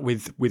specifically on that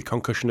with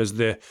concussion as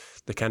the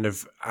kind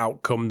of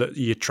outcome that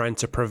you're trying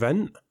to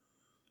prevent?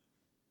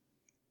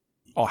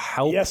 Or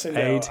help? Yes and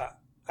aid? No.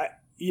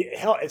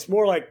 It's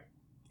more like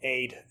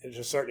aid to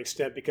a certain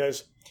extent,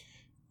 because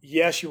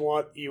yes, you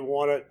want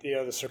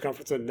the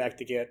circumference of the neck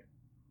to get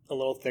a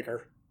little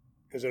thicker,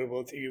 because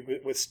it'll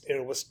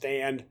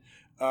withstand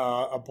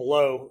a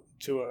blow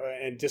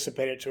and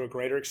dissipate it to a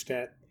greater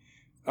extent.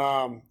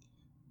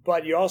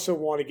 But you also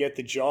want to get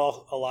the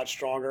jaw a lot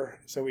stronger.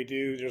 So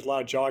there's a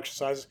lot of jaw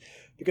exercises,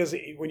 because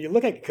when you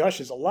look at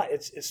concussions,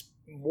 it's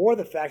more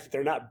the fact that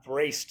they're not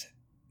braced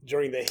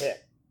during the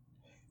hit.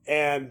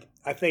 And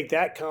I think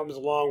that comes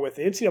along with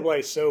the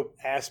NCAA so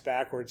ass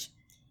backwards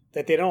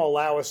that they don't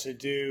allow us to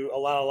do a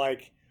lot of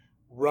like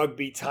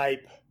rugby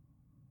type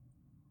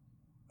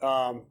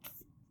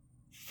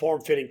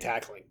form-fitting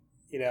tackling,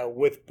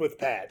 with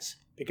pads,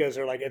 because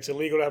they're like, it's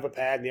illegal to have a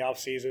pad in the off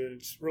season.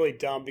 It's really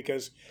dumb,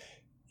 because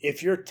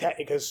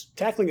because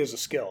tackling is a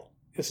skill.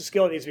 It's a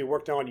skill that needs to be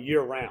worked on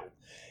year round,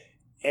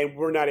 and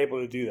we're not able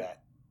to do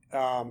that.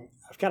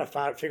 I've kind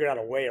of figured out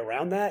a way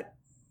around that.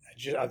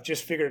 I've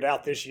just figured it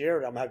out this year,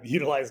 and I'm going to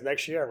utilize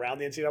next year around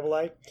the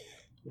NCAA.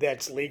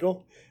 That's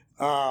legal,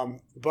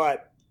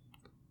 but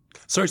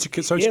sorry to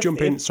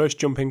jump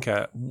in,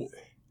 Kurt.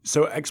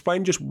 So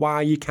explain just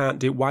why you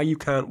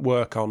can't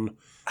work on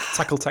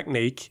tackle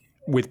technique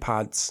with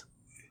pads.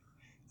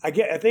 I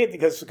think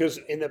because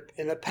in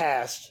the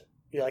past,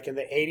 like in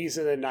the 80s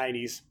and the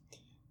 90s,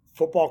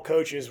 football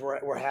coaches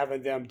were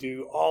having them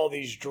do all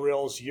these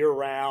drills year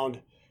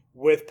round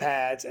with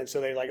pads, and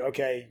so they're like,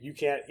 okay, you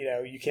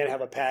can't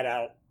have a pad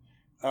out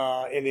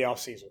in the off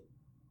season.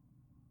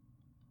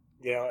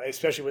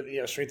 Especially with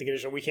strength and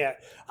conditioning,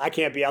 I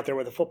can't be out there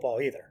with a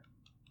football either.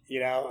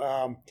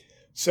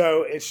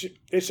 So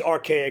it's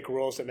archaic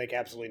rules that make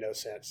absolutely no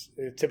sense.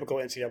 Typical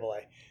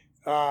NCAA.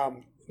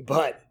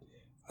 But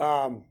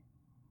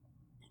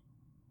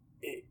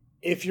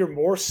if you're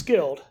more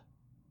skilled,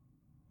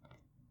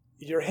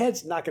 your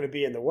head's not going to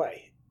be in the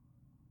way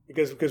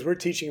because we're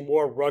teaching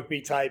more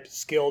rugby type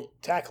skilled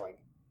tackling.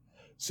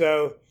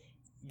 So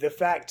the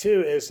fact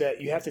too is that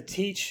you have to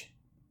teach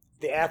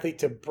the athlete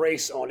to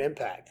brace on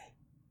impact.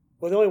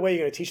 Well, the only way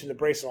you're going to teach them to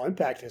brace on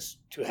impact is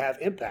to have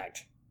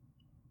impact.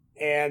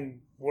 And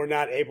we're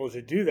not able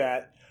to do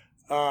that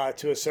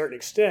to a certain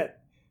extent.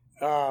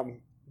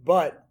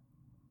 But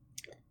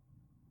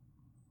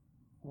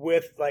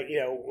with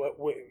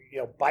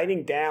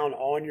biting down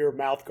on your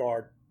mouth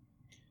guard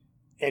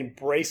and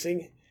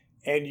bracing,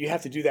 and you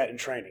have to do that in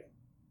training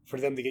for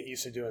them to get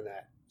used to doing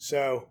that.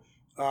 So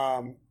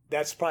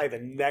that's probably the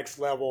next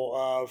level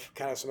of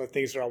kind of some of the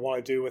things that I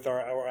want to do with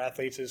our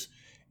athletes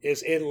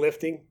is in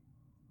lifting.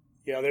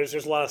 There's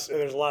a lot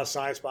of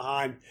science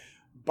behind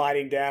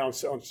biting down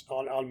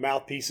on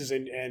mouthpieces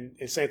and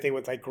same thing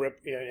with like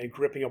grip and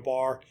gripping a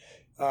bar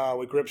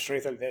with grip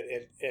strength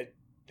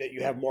that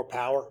you have more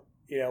power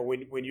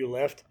when you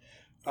lift.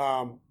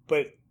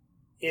 But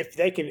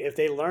if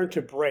they learn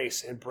to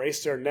brace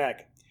their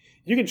neck,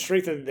 you can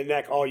strengthen the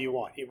neck all you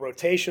want.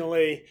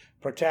 Rotationally,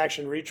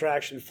 protraction,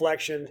 retraction,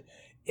 flexion,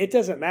 it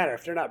doesn't matter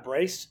if they're not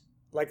braced.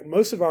 Like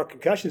most of our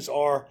concussions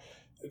are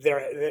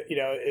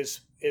is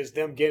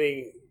them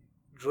getting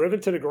driven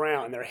to the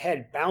ground and their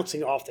head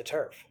bouncing off the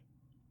turf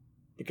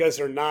because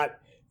they're not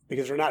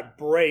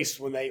braced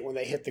when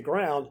they hit the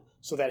ground.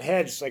 So that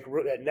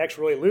neck's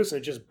really loose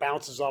and it just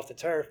bounces off the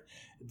turf.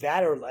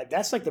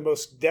 That's like the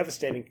most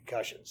devastating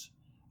concussions,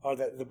 or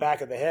the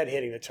back of the head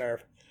hitting the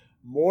turf,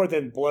 more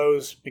than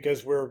blows,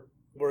 because we're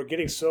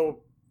getting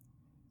so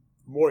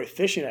more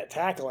efficient at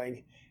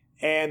tackling,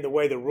 and the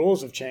way the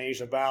rules have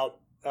changed about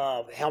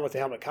helmet to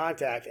helmet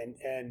contact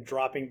and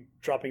dropping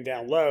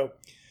down low,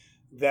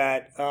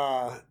 that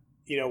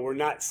we're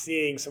not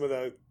seeing some of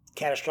the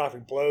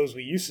catastrophic blows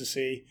we used to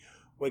see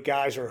with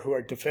guys who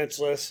are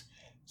defenseless.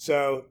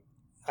 So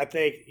I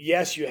think,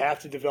 yes, you have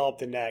to develop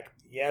the neck.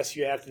 Yes,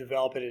 you have to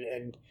develop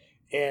it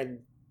in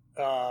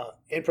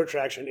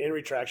protraction, in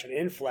retraction,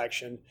 in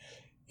flexion,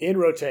 in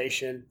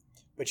rotation.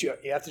 But you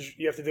have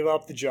to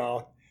develop the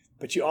jaw.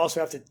 But you also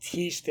have to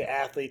teach the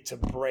athlete to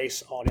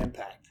brace on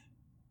impact.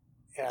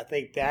 And I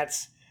think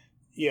that's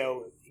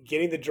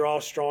getting the jaw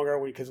stronger,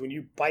 because when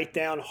you bite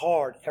down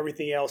hard,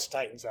 everything else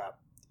tightens up.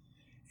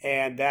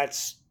 And that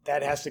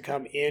has to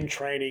come in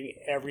training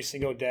every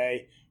single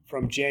day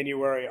from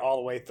January all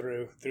the way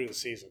through the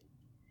season.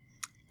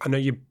 I know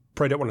you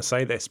probably don't want to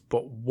say this,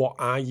 but what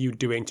are you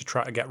doing to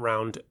try to get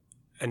around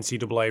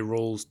NCAA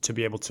rules to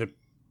be able to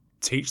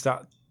teach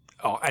that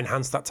or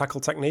enhance that tackle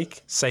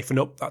technique, safeten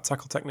up that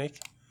tackle technique?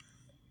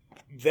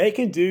 They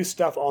can do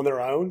stuff on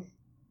their own,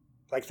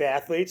 like the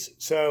athletes.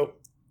 So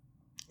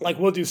like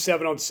we'll do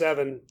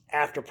 7-on-7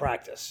 after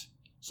practice.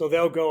 So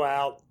they'll go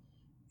out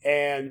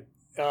and,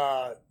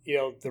 the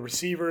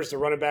receivers, the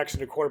running backs,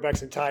 and the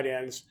quarterbacks and tight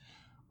ends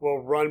will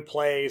run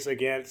plays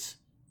against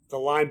the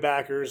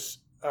linebackers,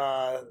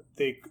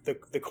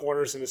 the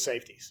corners, and the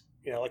safeties,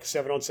 like a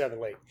 7-on-7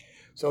 league.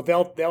 So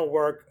they'll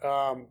work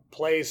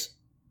plays,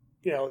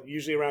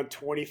 usually around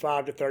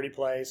 25 to 30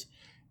 plays,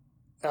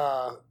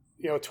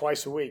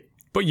 twice a week.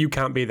 But you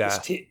can't be there.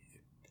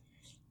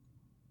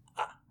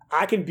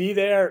 I can be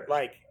there,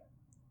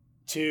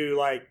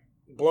 to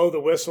blow the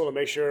whistle to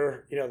make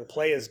sure the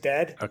play is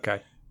dead.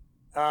 Okay.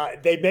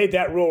 They made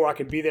that rule where I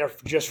can be there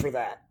just for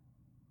that.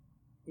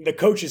 The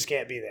coaches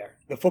can't be there.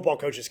 The football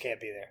coaches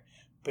can't be there,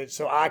 but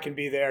so I can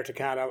be there to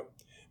kind of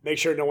make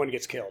sure no one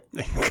gets killed.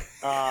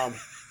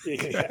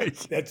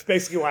 That's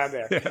basically why I'm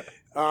there.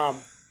 Yeah.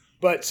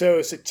 But so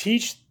it's to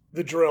teach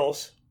the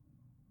drills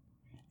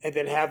and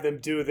then have them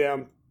do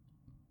them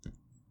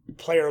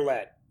player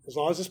led. As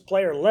long as it's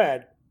player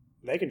led,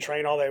 they can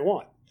train all they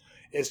want.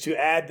 Is to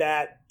add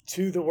that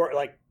to the work,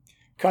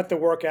 cut the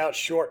workout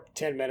short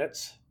 10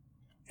 minutes,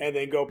 and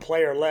then go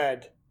player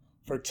led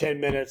for 10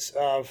 minutes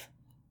of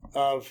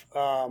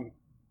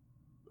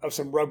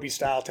some rugby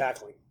style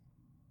tackling.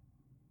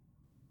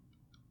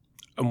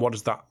 And what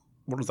does that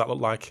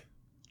look like?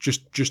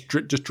 Just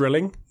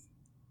drilling?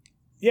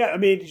 Yeah, I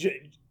mean,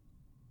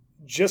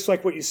 just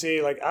like what you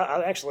see. Like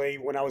I actually,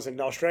 when I was in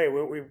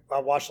Australia, I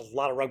watched a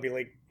lot of rugby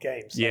league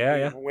games.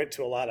 Yeah, We went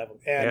to a lot of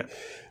them,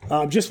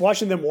 and just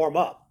watching them warm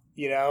up.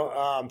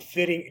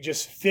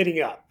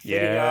 Fitting up,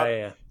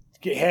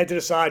 get head to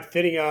the side,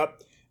 fitting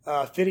up,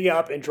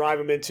 and drive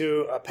them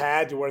into a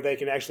pad to where they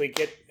can actually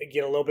get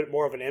a little bit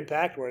more of an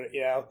impact. Where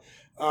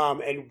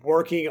and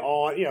working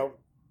on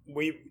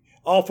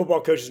all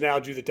football coaches now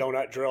do the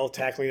donut drill,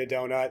 tackling the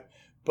donut,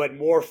 but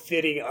more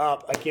fitting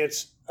up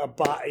against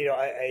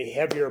a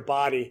heavier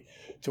body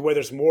to where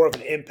there's more of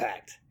an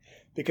impact.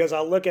 Because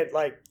I look at,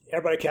 like,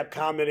 everybody kept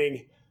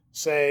commenting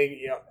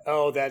saying,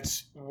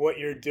 that's what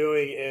you're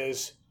doing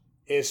is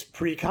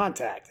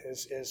pre-contact,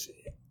 is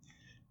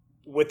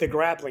with the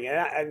grappling.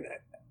 And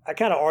I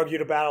kind of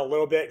argued about it a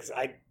little bit because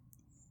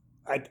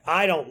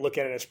I don't look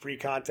at it as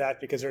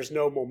pre-contact because there's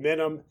no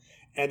momentum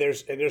and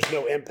there's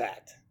no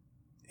impact.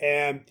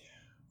 And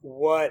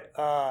what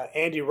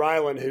Andy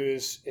Ryland,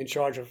 who's in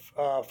charge of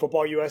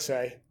Football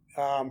USA,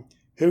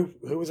 who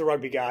was a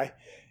rugby guy,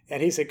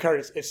 and he said,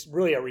 Kurt, it's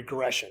really a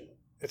regression.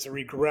 It's a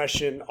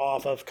regression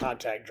off of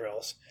contact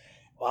drills.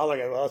 Well, I look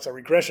at it, it's a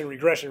regression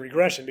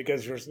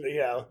because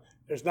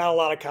there's not a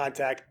lot of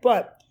contact.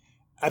 But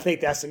I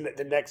think that's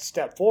the next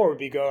step forward would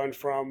be going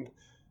from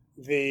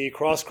the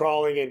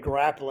cross-crawling and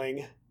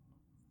grappling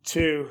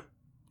to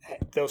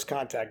those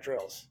contact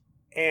drills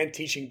and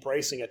teaching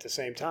bracing at the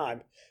same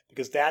time,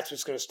 because that's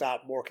what's going to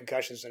stop more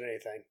concussions than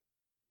anything.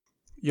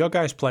 Your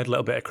guys played a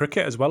little bit of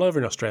cricket as well over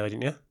in Australia,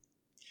 didn't you?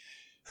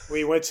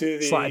 We went to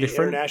the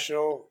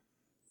international.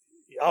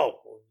 Oh,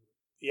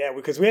 yeah,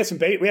 because we had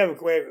we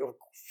have a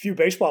few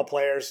baseball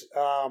players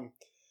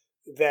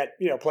that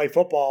play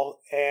football,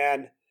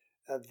 and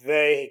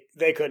they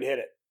couldn't hit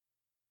it.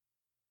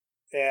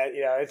 And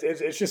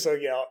it's just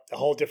a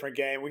whole different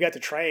game. We got to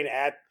train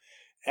at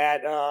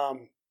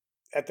the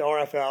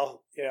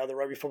RFL, the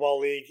Rugby Football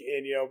League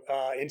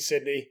in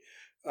Sydney.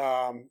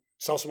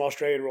 Saw some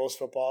Australian rules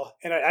football,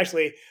 and I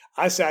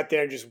sat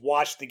there and just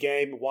watched the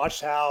game,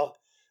 watched how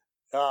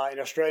in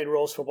Australian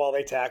rules football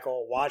they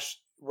tackle, watched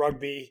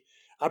rugby.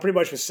 I pretty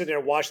much was sitting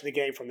there watching the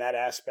game from that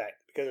aspect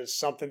because it's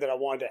something that I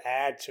wanted to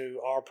add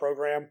to our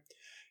program,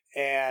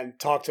 and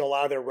talk to a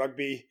lot of their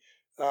rugby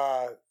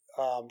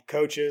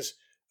coaches.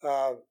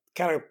 Kind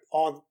of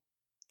on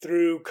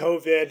through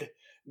COVID,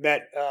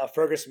 met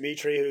Fergus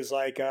Mitri, who's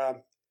like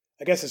I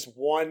guess it's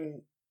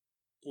one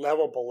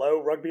level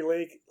below rugby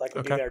league, like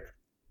okay. Be there.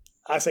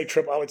 I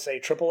would say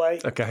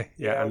AAA. Okay,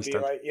 yeah, I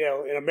understand. Be like,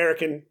 in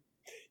American,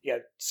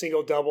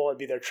 single, double, it'd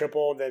be their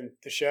triple, and then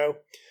the show.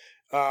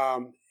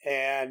 And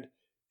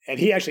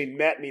he actually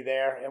met me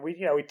there, and we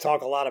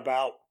talk a lot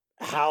about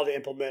how to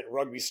implement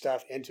rugby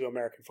stuff into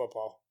American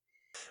football.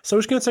 So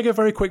we're just going to take a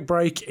very quick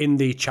break in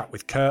the chat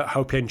with Kurt.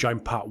 Hope you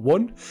enjoyed part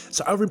 1.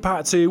 So over in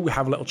part 2, we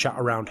have a little chat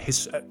around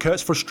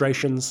Kurt's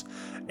frustrations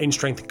in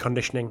strength and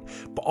conditioning,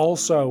 but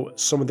also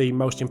some of the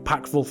most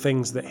impactful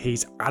things that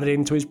he's added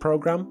into his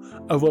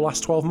program over the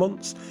last 12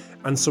 months,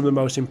 and some of the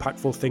most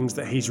impactful things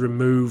that he's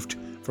removed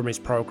from his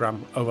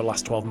program over the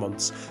last 12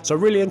 months. So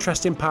really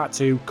interesting part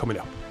 2 coming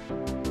up.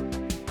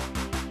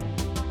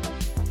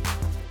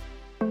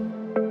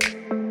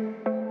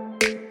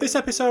 This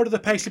episode of the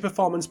Pacey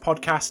Performance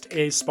Podcast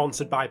is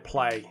sponsored by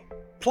Play.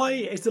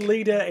 Play is the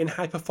leader in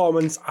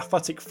high-performance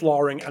athletic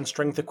flooring and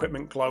strength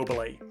equipment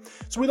globally.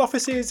 So with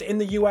offices in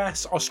the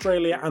US,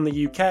 Australia and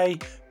the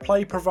UK,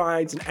 Play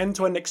provides an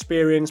end-to-end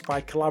experience by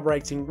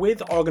collaborating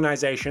with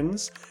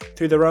organisations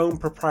through their own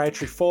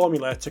proprietary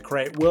formula to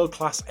create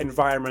world-class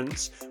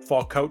environments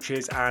for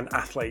coaches and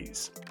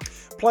athletes.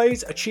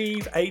 Play's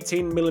Achieve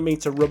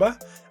 18mm rubber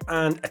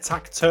and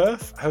Attack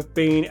Turf have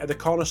been at the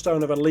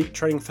cornerstone of elite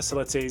training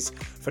facilities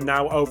for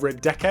now over a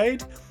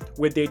decade.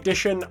 With the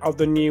addition of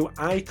the new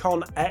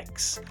Icon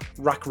X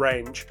rack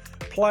range,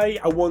 Play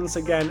are once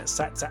again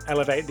set to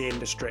elevate the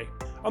industry.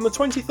 On the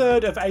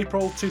 23rd of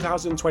April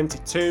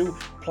 2022,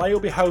 Play will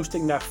be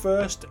hosting their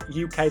first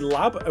UK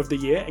lab of the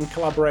year in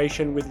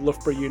collaboration with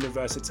Loughborough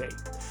University.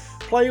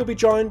 Play will be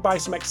joined by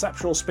some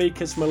exceptional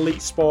speakers from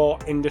elite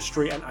sport,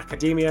 industry and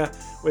academia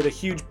with a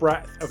huge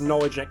breadth of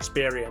knowledge and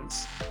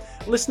experience.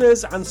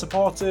 Listeners and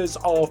supporters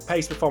of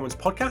Pacey Performance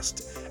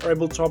Podcast are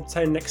able to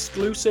obtain an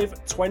exclusive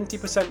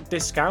 20%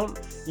 discount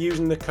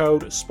using the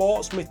code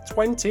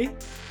SPORTSMITH20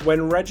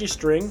 when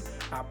registering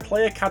at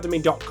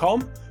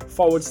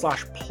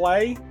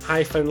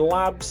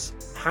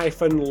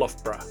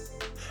playacademy.com/play-labs-Loughborough.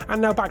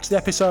 And now back to the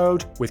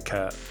episode with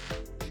Kurt.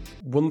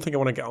 One thing I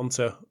want to get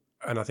onto,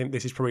 and I think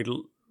this is probably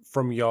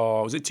from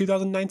was it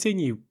 2019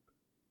 you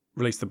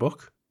released the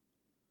book?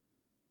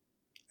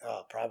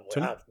 Oh, probably.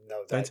 20? I don't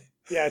know that.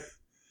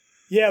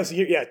 Yeah, it was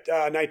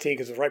 19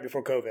 because it was right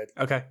before COVID.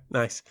 Okay,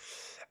 nice.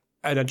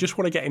 And I just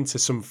want to get into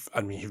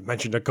you've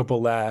mentioned a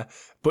couple there,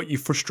 but your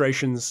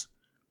frustrations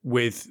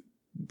with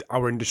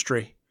our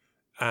industry.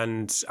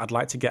 And I'd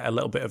like to get a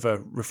little bit of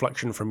a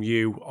reflection from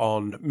you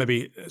on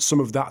maybe some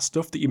of that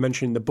stuff that you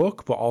mentioned in the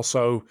book, but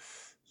also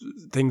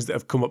things that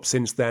have come up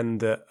since then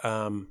that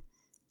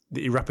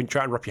that you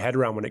try and wrap your head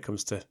around when it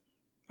comes to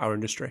our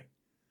industry.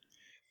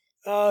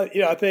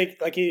 I think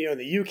like in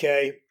the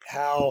UK,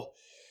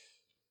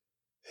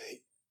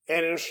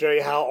 and in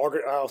Australia,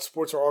 how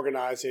sports are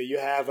organized. You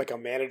have like a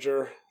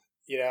manager,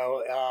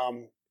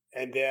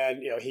 and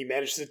then he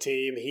manages the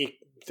team. He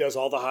does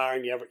all the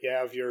hiring. You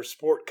have your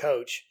sport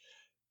coach,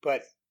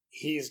 but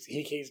he's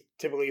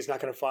typically he's not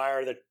going to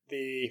fire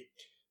the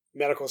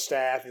medical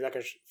staff. He's not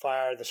going to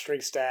fire the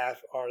strength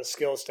staff or the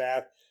skill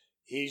staff.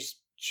 He's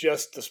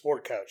just the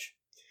sport coach.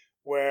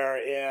 Where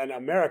in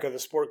America, the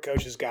sport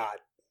coach is God.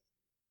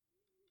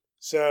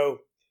 So,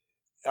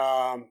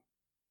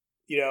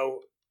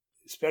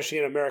 especially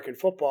in American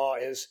football,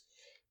 is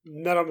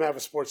none of them have a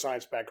sports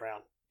science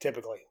background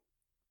typically,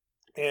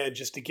 and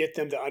just to get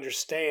them to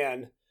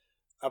understand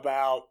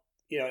about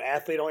an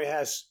athlete only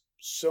has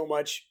so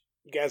much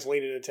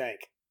gasoline in the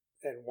tank,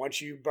 and once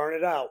you burn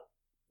it out,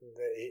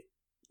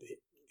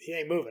 he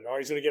ain't moving or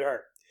he's going to get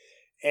hurt,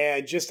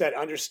 and just that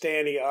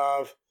understanding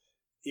of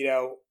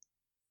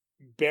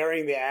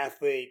burying the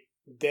athlete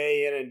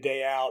day in and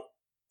day out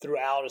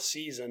throughout a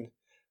season,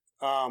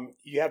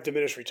 you have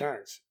diminished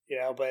returns,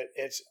 but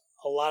it's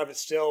a lot of it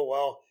still,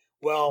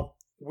 well,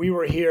 we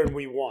were here and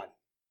we won.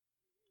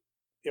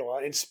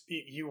 And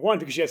you won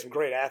because you had some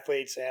great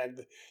athletes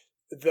and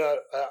a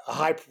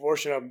high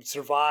proportion of them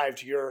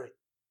survived your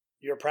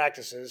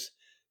practices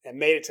and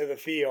made it to the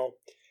field.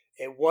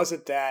 It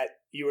wasn't that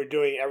you were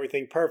doing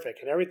everything perfect,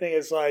 and everything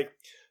is like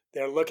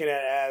they're looking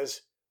at it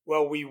as,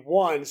 well, we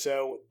won,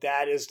 so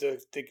that is the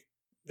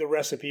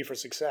recipe for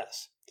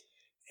success.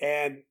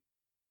 And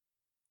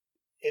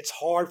it's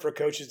hard for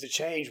coaches to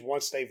change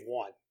once they've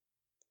won.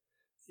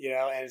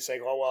 And it's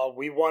like, oh, well,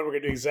 we won. We're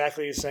going to do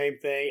exactly the same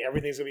thing.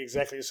 Everything's going to be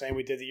exactly the same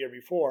we did the year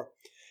before.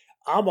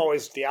 I'm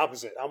always the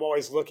opposite. I'm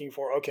always looking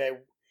for, okay,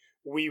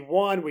 we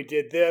won. We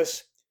did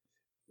this.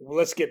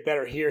 Let's get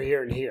better here,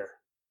 here, and here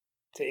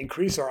to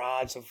increase our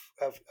odds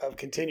of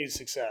continued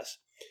success.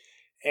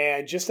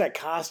 And just that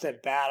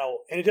constant battle.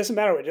 And it doesn't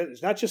matter.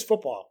 It's not just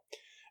football.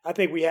 I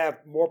think we have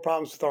more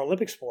problems with our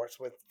Olympic sports,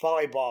 with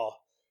volleyball,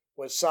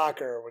 with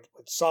soccer, with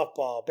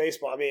softball,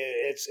 baseball. I mean,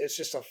 it's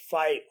just a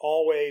fight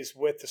always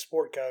with the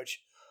sport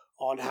coach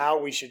on how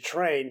we should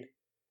train.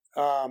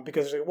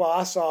 Because,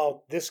 I saw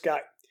this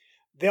guy.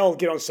 They'll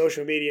get on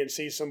social media and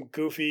see some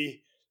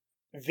goofy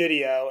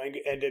video, and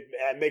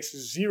it makes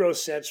zero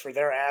sense for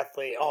their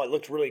athlete. Oh, it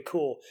looked really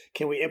cool.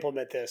 Can we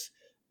implement this?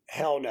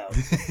 Hell no.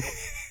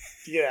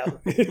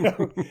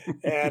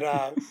 And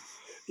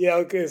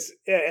because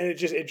and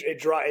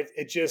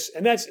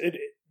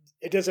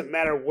it doesn't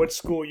matter what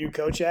school you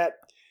coach at.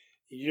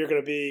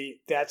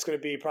 That's going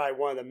to be probably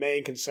one of the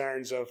main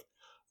concerns of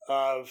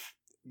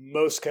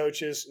most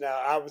coaches.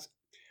 Now,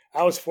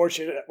 I was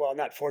fortunate. Well,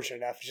 not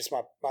fortunate enough. It's just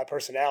my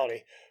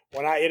personality.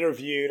 When I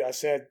interviewed, I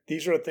said,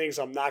 these are the things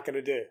I'm not going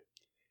to do.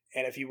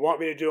 And if you want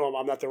me to do them,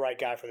 I'm not the right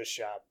guy for this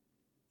job.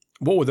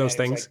 What were those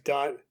things?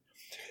 Done.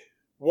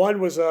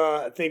 One was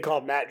a thing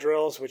called mat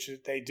drills, which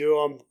they do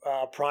them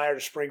prior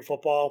to spring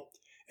football.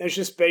 And it's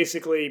just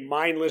basically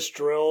mindless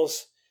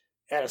drills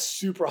at a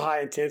super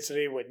high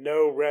intensity with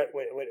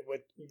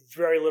with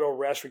very little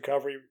rest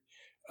recovery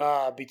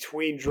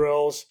between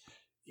drills.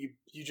 You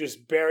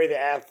just bury the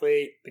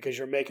athlete because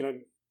you're making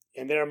them,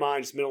 in their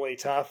minds, mentally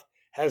tough.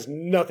 Has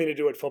nothing to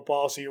do with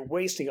football. So you're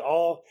wasting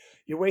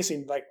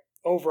like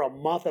over a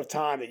month of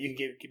time that you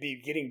can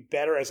be getting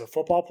better as a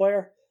football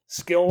player,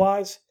 skill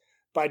wise,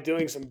 by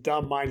doing some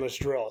dumb mindless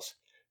drills.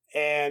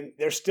 And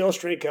there's still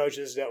strength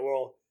coaches that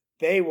will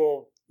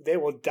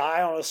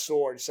die on a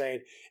sword saying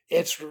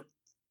it's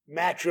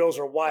mat drills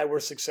are why we're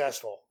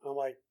successful. I'm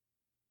like,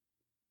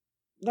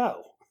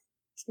 no,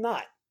 it's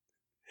not.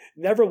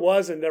 Never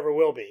was and never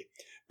will be.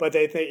 But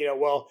they think,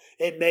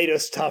 it made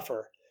us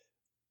tougher.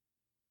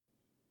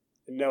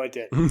 No, it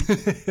didn't.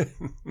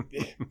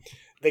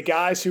 The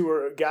guys who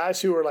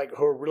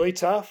are really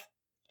tough,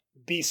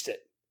 beast it.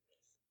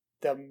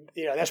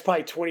 That's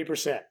probably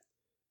 20%.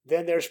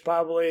 Then there's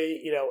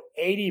probably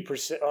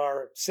 80%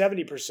 or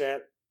 70%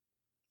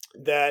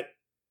 that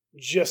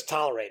just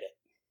tolerate it.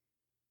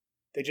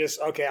 They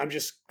just, okay, I'm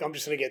just going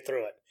to get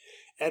through it.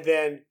 And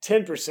then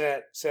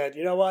 10% said,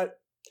 you know what?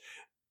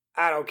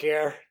 I don't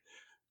care.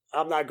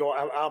 I'm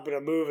going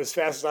to move as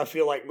fast as I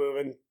feel like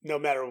moving, no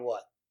matter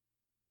what.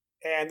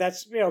 And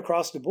that's,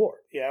 across the board.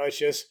 It's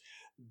just,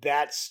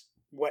 that's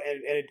what,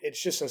 and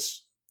it's just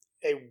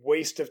a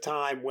waste of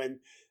time when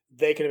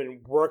they could have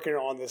been working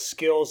on the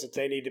skills that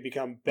they need to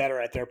become better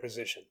at their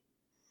position.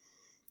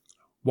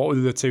 What were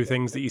the two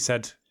things that you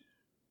said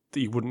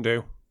that you wouldn't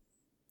do?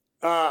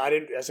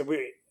 I said,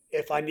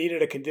 if I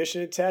needed a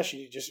conditioning test,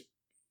 you just,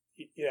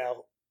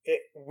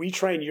 we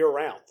train year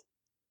round.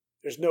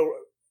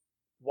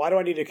 Why do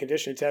I need a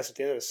conditioning test at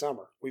the end of the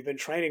summer? We've been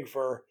training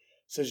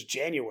since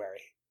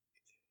January.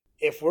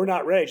 If we're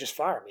not ready, just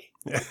fire me.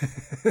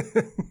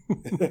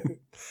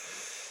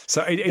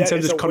 So in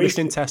terms of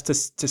conditioning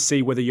tests to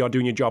see whether you're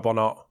doing your job or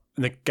not,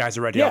 and the guys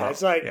are ready or not.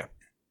 It's like,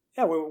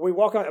 we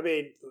walk on. I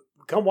mean,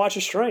 come watch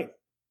us train.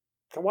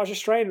 Come watch us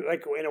train,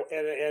 like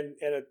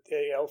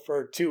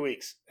for 2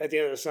 weeks at the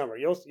end of the summer.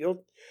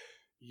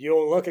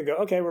 you'll look and go,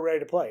 okay, we're ready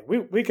to play. We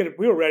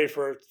were ready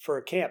for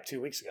a camp 2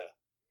 weeks ago.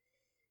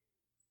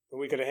 And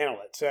we could have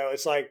handled it. So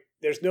it's like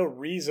there's no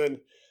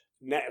reason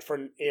for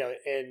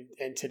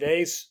in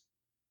today's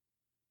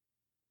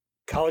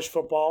college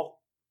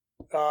football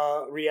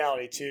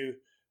reality to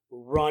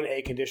run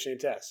a conditioning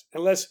test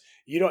unless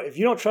if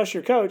you don't trust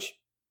your coach,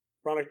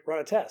 run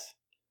a test.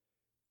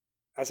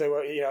 I say,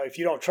 well, if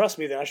you don't trust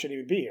me, then I shouldn't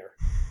even be here.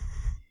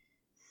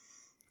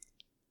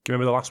 Do you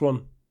remember the last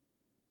one?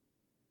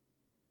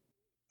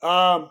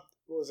 What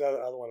was the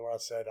other one where I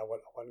said I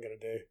wasn't going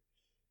to do?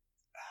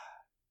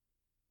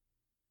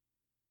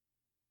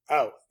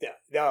 Oh, yeah,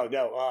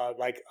 no.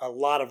 Like a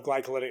lot of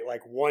glycolytic,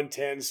 like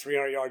 110s,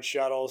 300-yard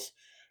shuttles,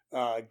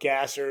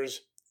 gassers.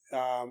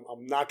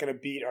 I'm not going to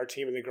beat our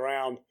team in the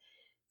ground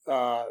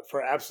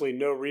for absolutely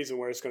no reason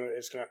where it's going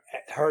to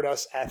hurt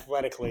us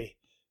athletically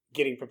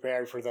getting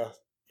prepared for the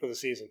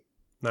season.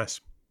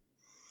 Nice.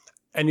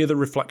 Any other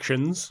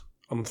reflections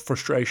on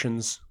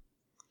frustrations?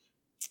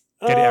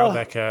 Get it out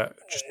there, Kurt.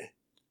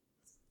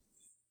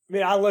 I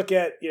mean, I look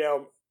at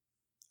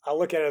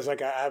it as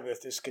like I have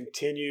this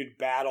continued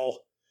battle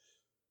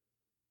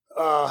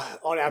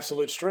on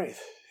absolute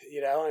strength,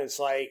 and it's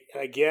like,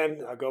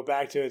 again, I go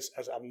back to it.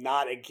 I'm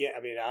not again.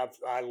 I mean,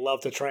 I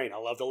love to train. I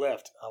love to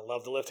lift. I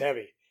love to lift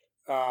heavy.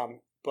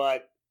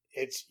 But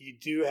you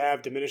do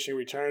have diminishing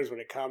returns when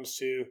it comes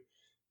to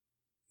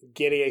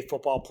getting a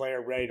football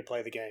player ready to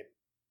play the game,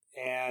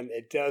 and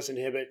it does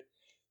inhibit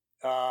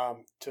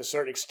to a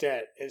certain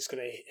extent. It's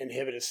going to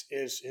inhibit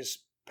his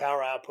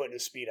power output and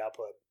his speed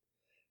output,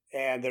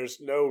 and there's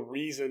no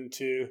reason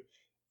to.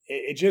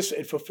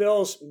 It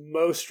fulfills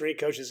most strength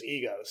coaches'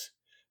 egos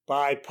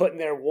by putting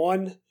there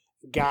one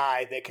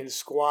guy that can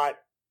squat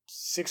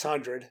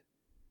 600.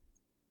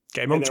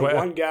 Get him on Twitter.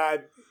 One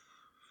guy,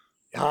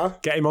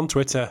 Get him on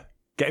Twitter.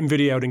 Get him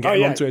videoed and get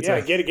him on Twitter.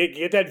 Yeah,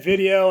 get that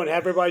video and have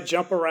everybody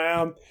jump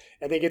around,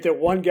 and then get that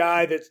one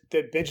guy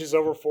that benches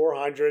over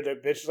 400,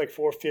 that benches like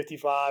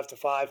 455 to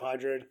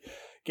 500.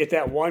 Get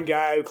that one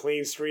guy who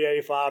cleans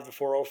 385 to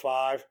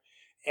 405,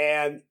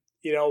 and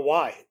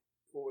why?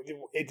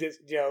 It just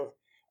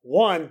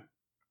one,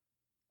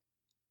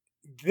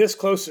 this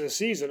close to the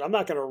season, I'm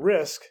not going to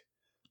risk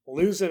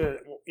losing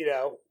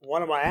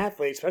one of my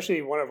athletes,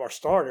 especially one of our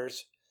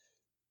starters,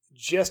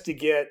 just to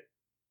get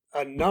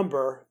a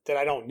number that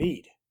I don't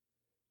need.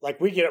 Like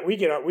we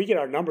get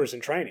our numbers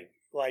in training.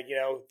 Like,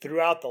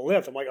 throughout the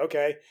lift, I'm like,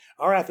 okay,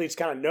 our athletes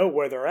kind of know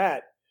where they're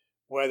at,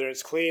 whether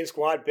it's clean,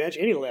 squat, bench,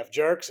 any lift,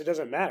 jerks, it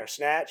doesn't matter,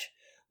 snatch.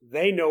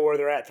 They know where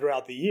they're at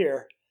throughout the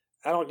year.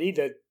 I don't need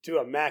to do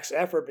a max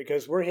effort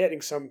because we're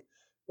in some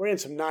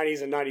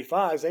 90s and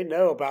 95s. They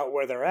know about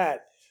where they're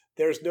at.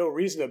 There's no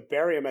reason to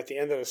bury them at the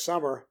end of the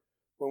summer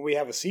when we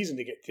have a season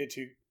to get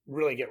to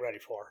really get ready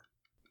for.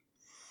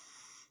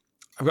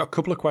 I've got a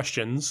couple of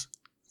questions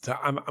that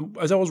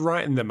as I was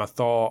writing them, I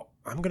thought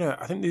I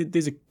think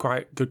these are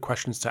quite good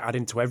questions to add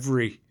into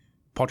every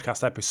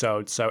podcast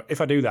episode. So if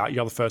I do that,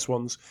 you're the first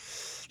one,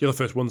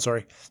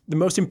 sorry. The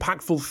most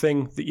impactful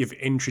thing that you've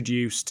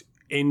introduced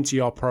into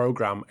your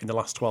program in the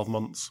last 12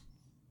 months?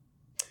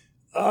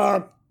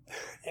 I'm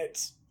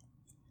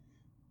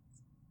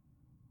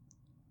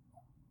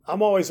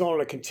always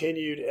on a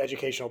continued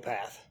educational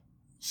path.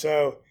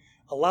 So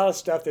a lot of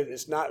stuff that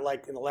is not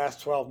like in the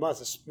last 12 months,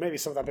 it's maybe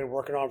something I've been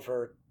working on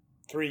for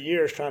 3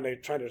 years, trying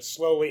to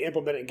slowly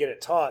implement it and get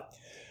it taught.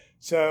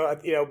 So,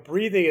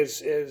 breathing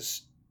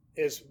is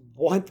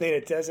one thing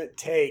that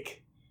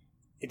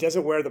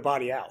doesn't wear the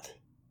body out.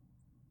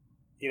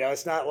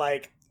 It's not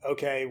like,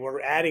 okay, we're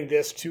adding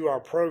this to our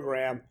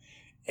program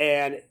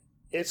and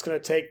it's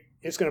going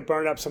to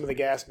burn up some of the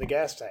gas in the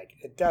gas tank.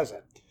 It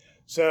doesn't.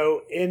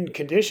 So in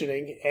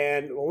conditioning,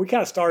 and when we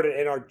kind of started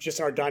in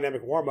our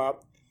dynamic warm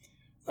up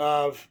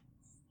of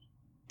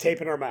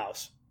taping our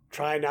mouths,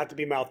 trying not to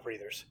be mouth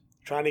breathers,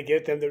 trying to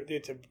get them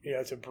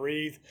to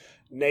breathe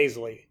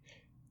nasally.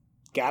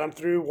 Got them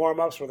through warm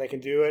ups where they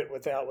can do it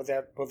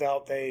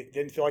without they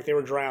didn't feel like they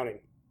were drowning.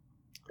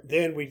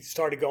 Then we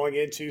started going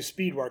into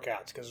speed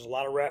workouts because there's a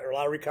lot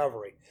of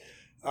recovery.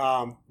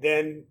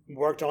 Then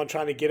worked on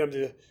trying to get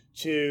them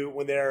to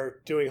when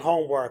they're doing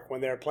homework, when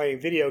they're playing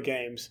video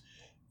games,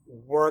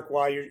 work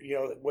while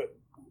you're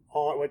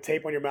with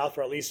tape on your mouth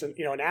for at least an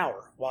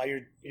hour while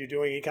you're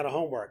doing any kind of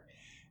homework.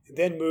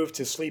 Then move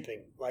to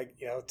sleeping, like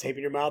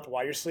taping your mouth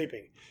while you're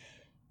sleeping.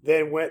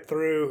 Then went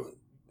through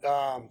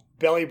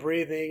belly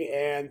breathing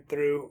and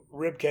through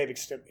rib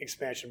cage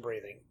expansion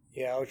breathing.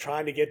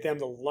 Trying to get them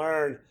to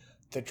learn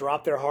to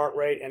drop their heart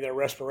rate and their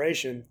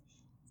respiration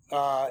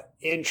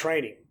in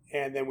training.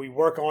 And then we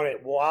work on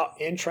it while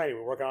in training.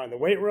 We work on it in the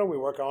weight room. We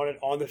work on it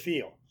on the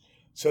field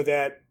so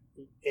that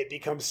it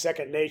becomes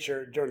second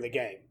nature during the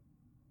game.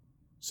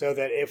 So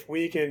that if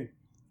we can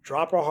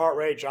drop our heart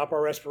rate, drop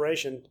our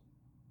respiration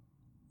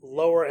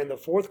lower in the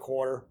fourth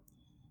quarter,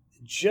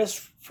 just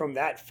from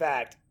that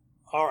fact,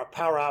 our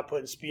power output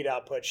and speed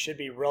output should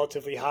be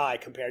relatively high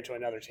compared to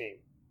another team.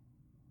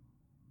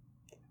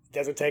 It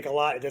doesn't take a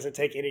lot. It doesn't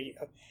take any.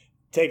 It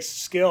takes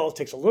skill. It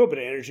takes a little bit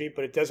of energy,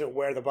 but it doesn't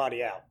wear the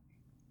body out.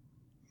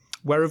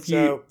 Where have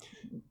you?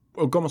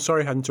 Oh, go on.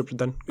 Sorry, I interrupted.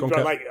 Then go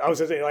on, like I was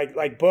going to say,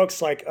 like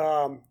books like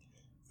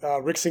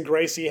Rickson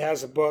Gracie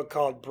has a book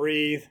called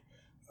Breathe.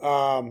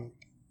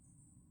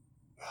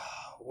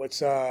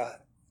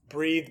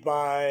 Breathe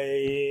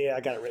by,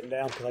 I got it written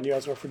down because I knew I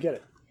was going to forget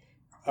it.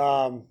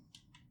 I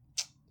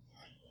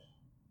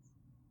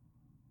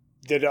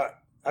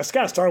just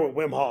got to start with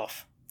Wim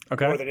Hof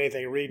more than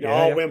anything, reading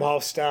Wim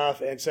Hof stuff.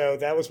 And so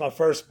that was my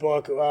first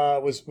book,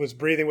 was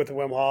Breathing with the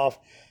Wim Hof.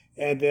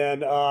 And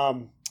then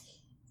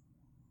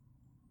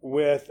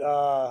with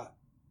Varich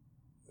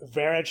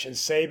and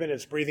Saban,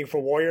 it's Breathing for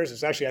Warriors.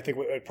 It's actually, I think,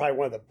 probably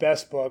one of the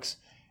best books.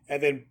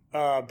 And then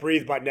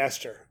Breathe by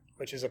Nestor,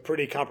 which is a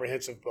pretty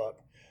comprehensive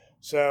book.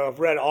 So I've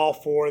read all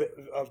 4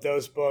 of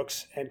those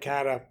books and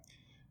kind of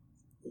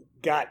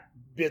got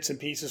bits and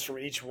pieces from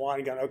each one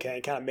and and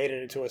kind of made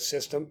it into a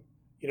system,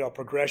 a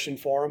progression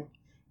for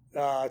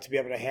them to be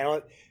able to handle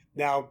it.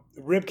 Now,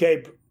 rib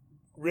cage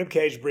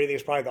breathing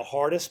is probably the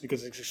hardest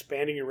because it's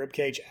expanding your rib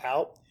cage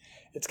out.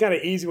 It's kind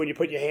of easy when you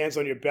put your hands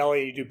on your belly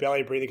and you do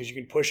belly breathing because you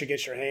can push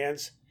against your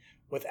hands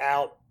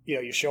without,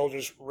 your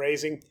shoulders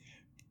raising.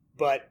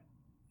 But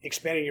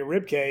expanding your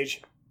rib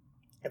cage,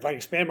 if I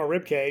expand my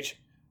rib cage,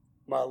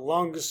 my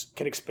lungs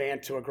can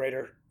expand to a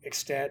greater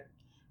extent.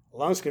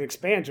 Lungs can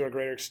expand to a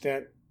greater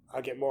extent.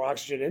 I'll get more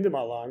oxygen into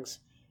my lungs.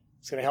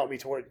 It's going to help me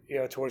towards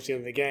the end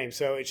of the game.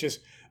 So it's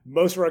just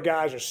most of our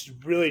guys are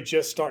really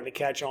just starting to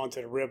catch on to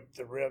the rib,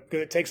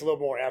 because it takes a little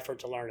more effort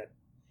to learn it.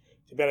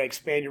 You better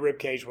expand your rib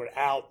cage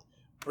without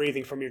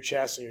breathing from your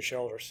chest and your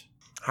shoulders.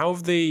 How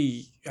have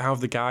the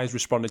guys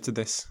responded to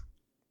this?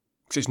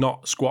 Because it's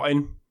not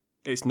squatting.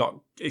 It's not.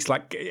 It's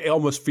like it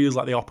almost feels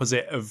like the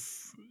opposite of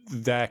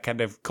their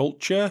kind of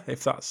culture,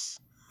 if that's...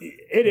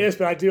 It is,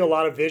 but I do a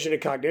lot of vision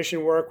and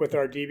cognition work with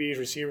our DBs,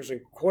 receivers, and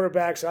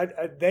quarterbacks.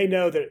 They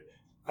know that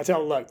I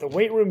tell them, look, the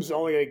weight room's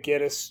only going to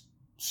get us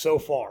so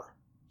far.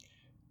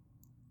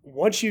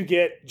 Once you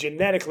get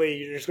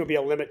genetically, there's going to be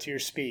a limit to your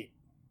speed.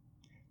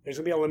 There's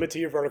going to be a limit to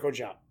your vertical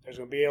jump. There's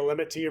going to be a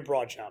limit to your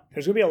broad jump.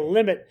 There's going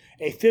to be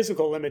a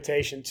physical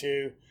limitation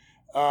to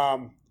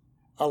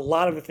a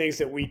lot of the things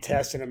that we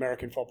test in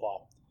American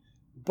football.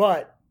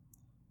 But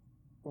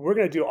we're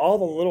going to do all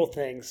the little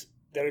things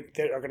that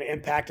are going to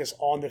impact us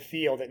on the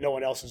field that no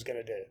one else is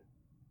going to do.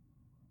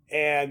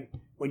 And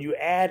when you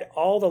add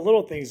all the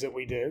little things that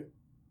we do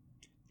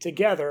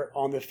together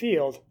on the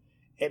field,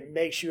 it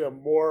makes you a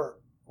more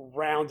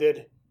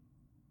rounded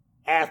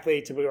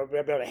athlete to be able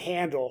to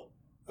handle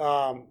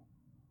the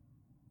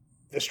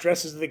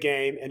stresses of the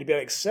game and to be able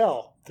to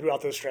excel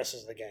throughout those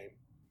stresses of the game.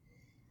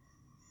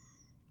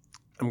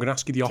 I'm going to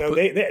ask you the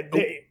opposite.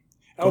 So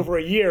over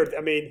a year,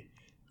 I mean,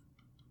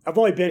 I've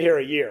only been here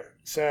a year.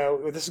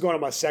 So this is going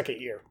on my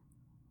second year.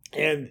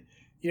 And,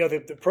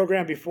 the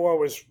program before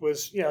was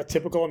a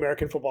typical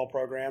American football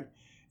program.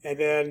 And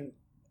then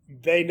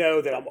they know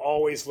that I'm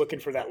always looking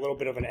for that little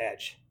bit of an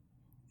edge.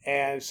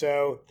 And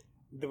so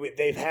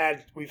we've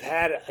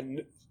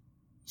had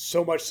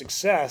so much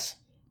success.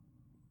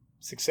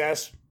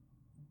 Success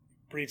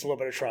breeds a little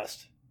bit of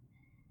trust.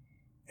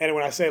 And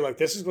when I say, look,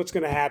 this is what's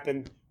going to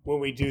happen when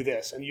we do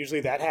this, and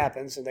usually that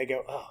happens, and they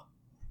go, oh,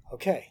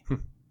 okay,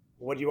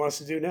 what do you want us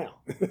to do now?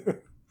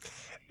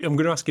 I'm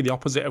going to ask you the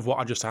opposite of what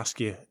I just asked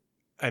you,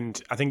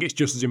 and I think it's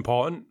just as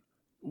important.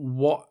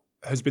 What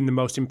has been the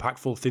most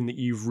impactful thing that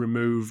you've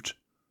removed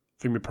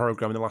from your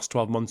program in the last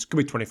 12 months? Could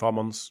be 24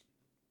 months.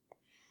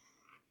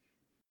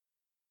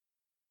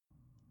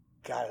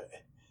 Got it.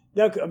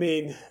 No, I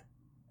mean,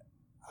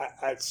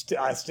 I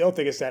still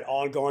think it's that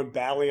ongoing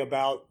battling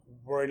about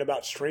worrying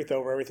about strength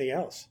over everything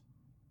else.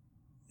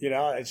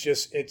 It's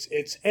just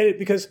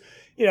because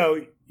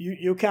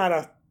you kind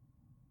of,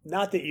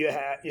 not that you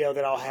have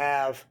that I'll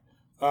have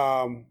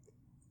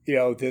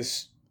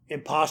this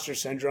imposter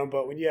syndrome,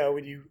 but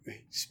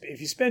if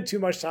you spend too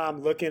much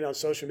time looking on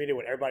social media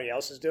what everybody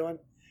else is doing,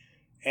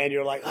 and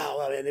you're like, oh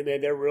well,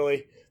 they're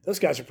really, those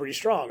guys are pretty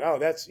strong. Oh,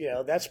 that's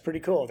pretty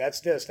cool. That's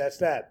this, that's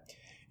that.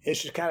 It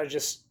should kind of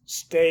just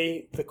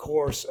stay the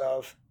course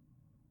of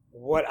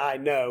what I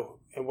know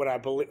and what I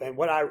believe and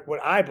what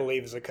I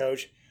believe as a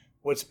coach,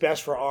 what's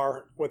best for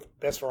our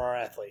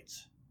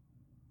athletes.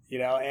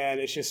 And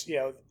it's just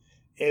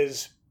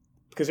is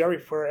because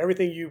for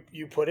everything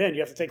you put in, you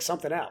have to take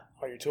something out,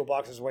 or your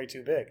toolbox is way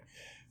too big.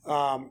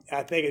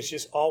 I think it's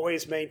just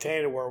always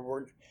maintaining where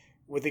we're,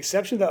 with the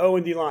exception of the O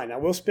and D line. Now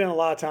we'll spend a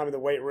lot of time in the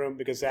weight room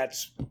because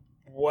that's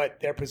what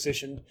their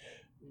position.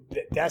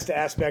 That's the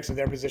aspects of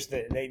their position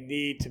that they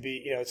need to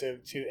be,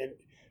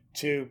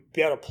 to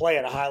be able to play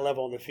at a high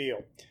level in the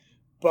field.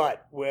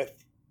 But with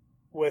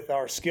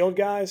our skilled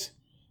guys,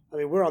 I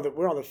mean, we're on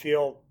the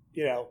field.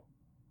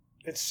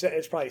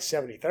 It's probably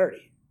 70-30,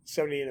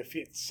 70 on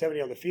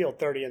the field,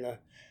 30 in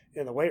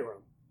the weight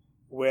room.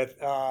 With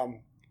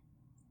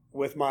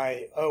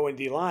my O and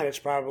D line, it's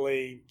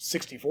probably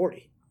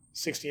 60-40,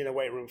 60 in the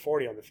weight room,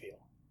 40 on the field.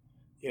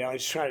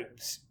 It's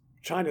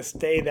trying to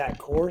stay that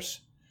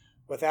course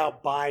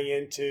without buying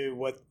into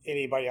what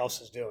anybody else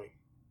is doing.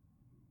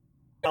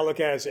 I look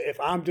at it as if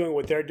I'm doing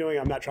what they're doing,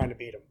 I'm not trying to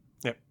beat them.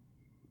 Yep.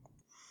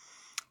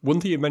 One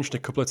thing you've mentioned a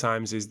couple of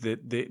times is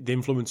the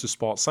influence of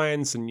sports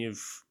science, and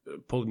you've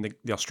pulled in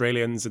the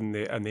Australians and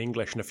the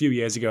English. And a few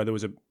years ago, there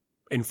was a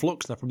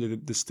influx, and probably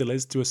there still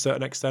is to a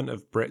certain extent,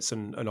 of Brits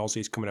and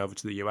Aussies coming over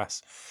to the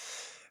US.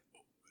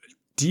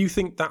 Do you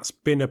think that's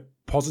been a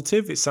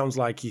positive? It sounds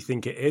like you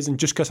think it is. And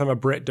just because I'm a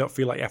Brit, don't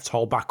feel like you have to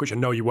hold back, which I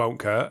know you won't,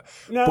 Kurt.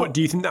 No, but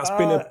do you think that's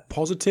been a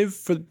positive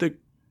for the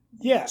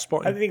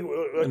sport? I think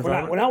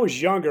when I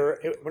was younger,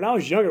 it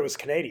was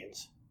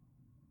Canadians.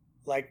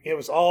 Like it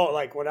was all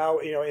like when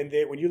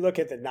you look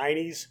at the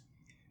 90s,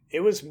 it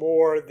was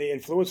more, the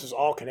influence was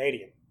all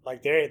Canadian.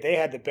 Like they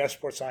had the best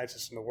sports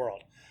scientists in the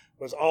world.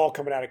 It was all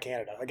coming out of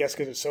Canada. I guess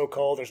because it's so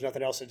cold, there's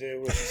nothing else to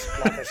do. We just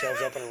lock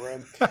ourselves up in a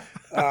room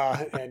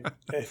and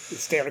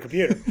stay on a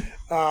computer.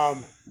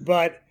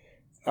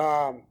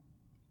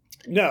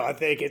 No, I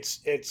think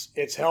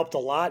it's helped a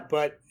lot,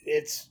 but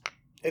it's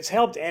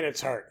helped and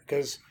it's hurt,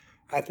 because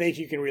I think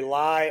you can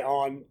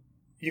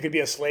be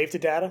a slave to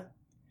data.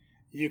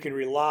 You can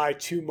rely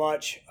too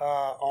much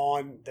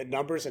on the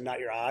numbers and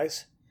not your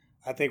eyes.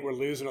 I think we're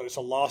losing. It's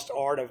a lost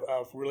art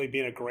of really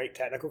being a great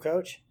technical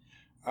coach.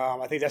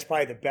 I think that's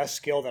probably the best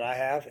skill that I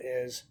have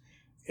is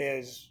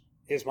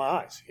my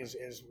eyes,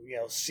 is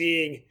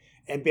seeing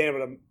and being able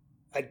to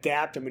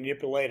adapt and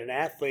manipulate an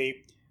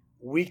athlete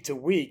week to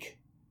week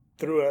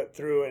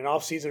through an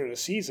off season or a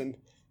season,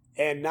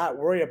 and not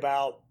worry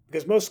about,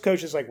 because most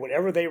coaches, like,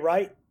 whatever they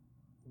write,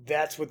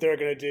 that's what they're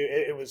going to do.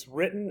 It was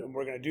written, and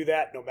we're going to do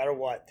that no matter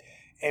what.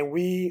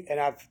 And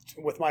I've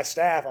with my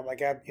staff, I'm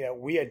like,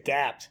 we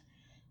adapt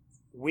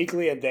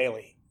weekly and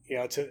daily.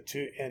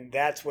 And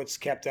that's what's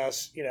kept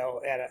us,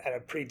 at a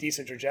pretty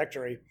decent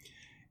trajectory.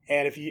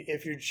 And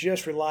if you're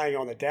just relying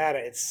on the data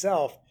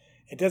itself,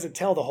 it doesn't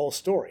tell the whole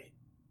story.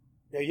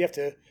 You have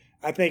to,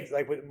 I think,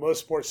 like with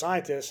most sports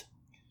scientists,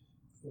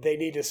 they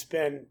need to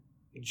spend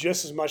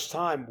just as much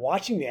time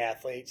watching the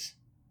athletes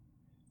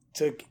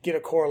to get a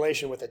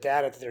correlation with the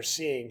data that they're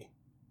seeing,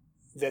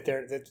 that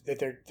they're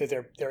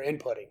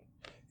inputting.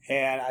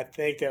 And I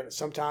think that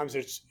sometimes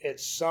it's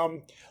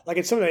some, like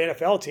in some of the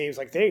NFL teams,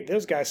 like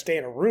those guys stay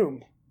in a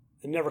room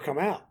and never come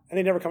out, and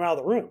they never come out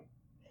of the room.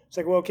 It's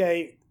like, well,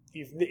 okay,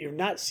 you're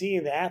not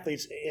seeing the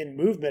athletes in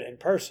movement in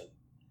person,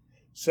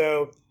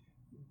 so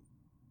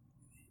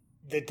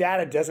the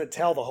data doesn't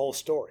tell the whole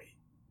story.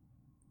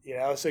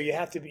 So you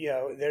have to be,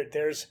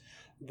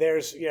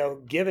 there's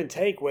give and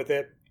take with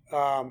it.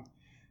 I'm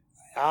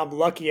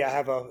lucky I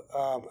have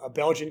a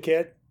Belgian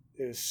kid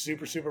who's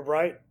super, super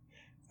bright.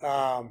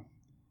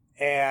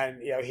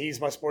 And, he's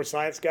my sports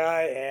science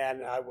guy,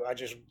 and I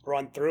just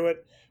run through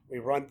it. We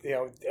run,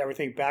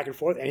 everything back and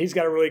forth. And he's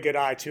got a really good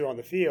eye, too, on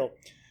the field.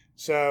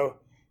 So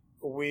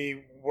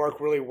we work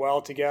really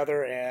well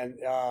together. And,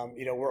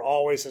 we're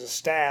always, as a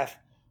staff,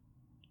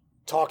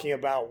 talking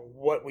about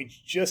what we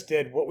just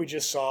did, what we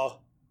just saw.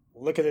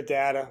 Look at the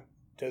data.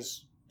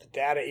 Does the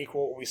data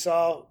equal what we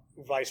saw?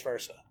 Vice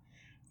versa.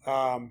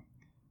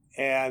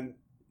 And,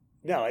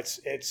 no,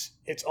 it's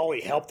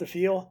only helped the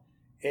field.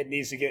 It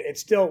needs to get.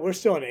 We're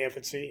still in the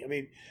infancy. I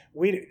mean,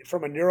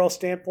 from a neural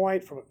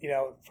standpoint, we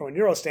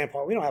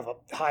don't have a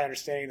high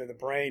understanding of the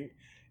brain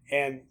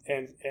and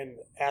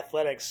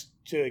athletics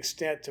to the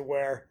extent to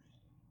where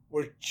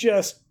we're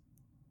just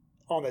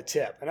on the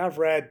tip. And I've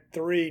read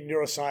 3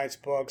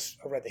 neuroscience books.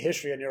 I've read the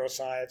history of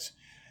neuroscience.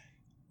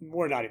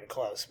 We're not even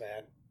close,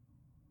 man.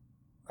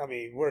 I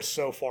mean, we're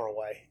so far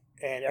away,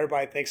 and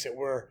everybody thinks that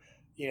we're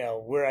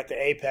at the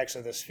apex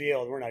of this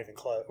field. We're not even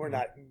close. We're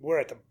not. We're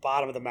at the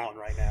bottom of the mountain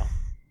right now.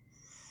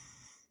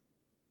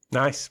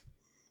 Nice.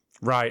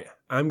 Right.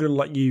 I'm going to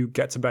let you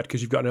get to bed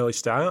because you've got an early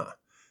start.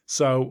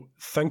 So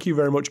thank you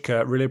very much,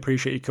 Kurt. Really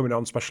appreciate you coming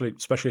on,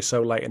 especially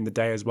so late in the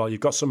day as well.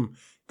 You've got some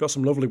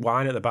lovely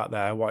wine at the back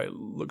there, what it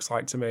looks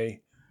like to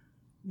me.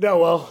 No,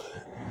 well.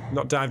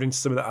 Not diving into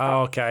some of that.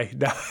 Oh, okay.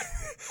 Now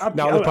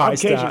the party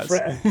starts.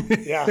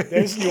 Yeah,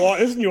 this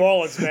is New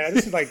Orleans, man.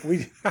 This is like,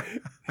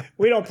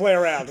 we don't play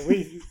around.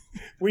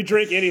 We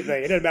drink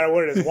anything. It doesn't matter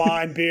what it is,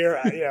 wine, beer,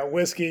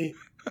 whiskey.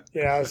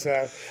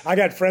 So I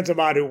got friends of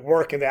mine who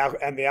work in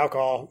the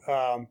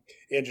alcohol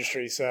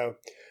industry, so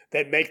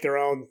they make their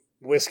own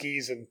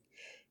whiskeys, and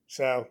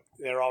so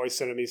they're always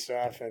sending me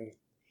stuff.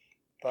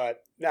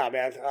 But no,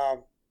 man,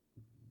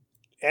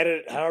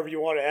 edit it however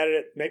you want to edit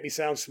it. Make me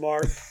sound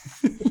smart.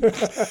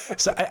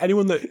 So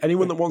anyone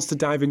that wants to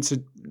dive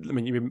into, I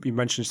mean, you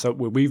mentioned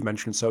we've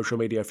mentioned social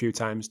media a few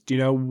times. Do you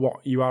know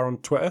what you are on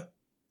Twitter,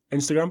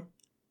 Instagram?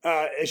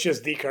 It's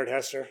just the Kurt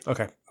Hester.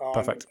 Okay,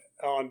 perfect.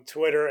 On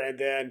Twitter, and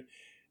then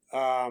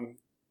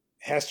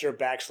Hester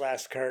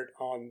 /Kurt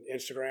on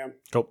Instagram.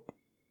 Cool.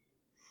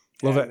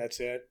 Love it. That's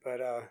it. But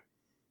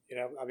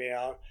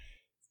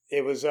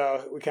it was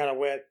we kind of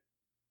went.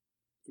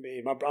 I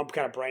mean, I'm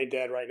kind of brain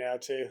dead right now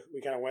too.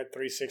 We kind of went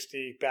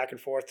 360 back and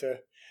forth to,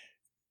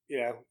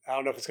 I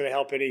don't know if it's going to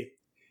help any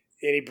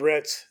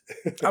Brits.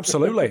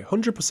 Absolutely,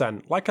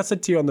 100%. Like I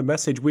said to you on the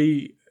message,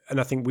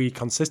 I think we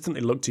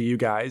consistently look to you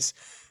guys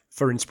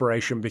for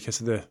inspiration because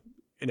of the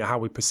how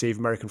we perceive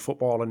American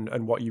football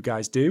and what you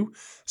guys do.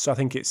 So I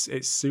think it's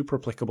super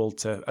applicable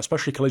to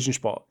especially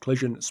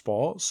collision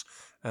sports.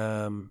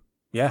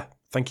 Yeah,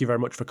 thank you very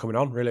much for coming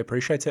on. Really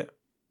appreciate it.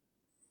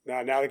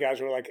 Now the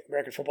guys were like,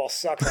 American football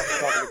sucks.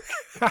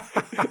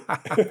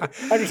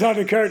 After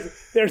talking to Kurt,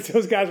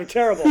 those guys are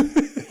terrible.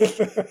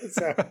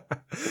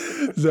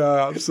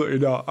 No, absolutely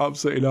not.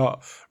 Absolutely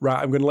not.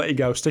 Right, I'm going to let you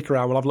go. Stick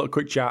around. We'll have a little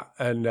quick chat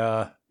and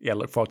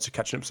look forward to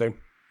catching up soon.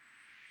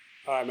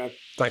 All right, man.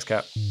 Thanks,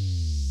 Kurt.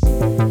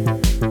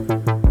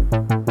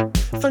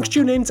 Thanks for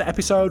tuning in to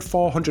episode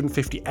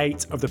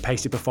 458 of the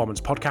Pacey Performance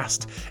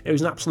Podcast. It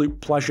was an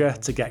absolute pleasure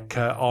to get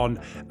Kurt on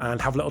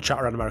and have a little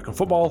chat around American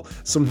football,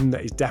 something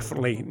that is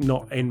definitely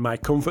not in my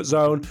comfort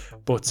zone,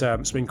 but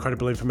some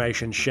incredible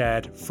information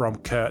shared from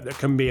Kurt that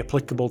can be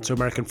applicable to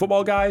American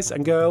football guys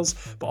and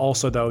girls, but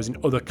also those in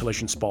other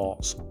collision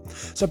sports.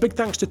 So big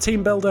thanks to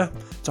Team Builder,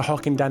 to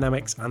Hawking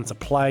Dynamics and to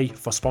Play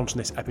for sponsoring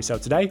this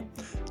episode today.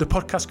 The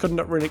podcast couldn't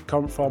really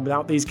come from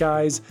without these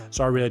guys,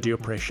 so I really do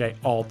appreciate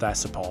all their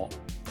support.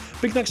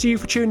 Big thanks to you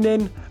for tuning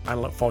in, and I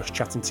look forward to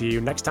chatting to you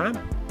next time.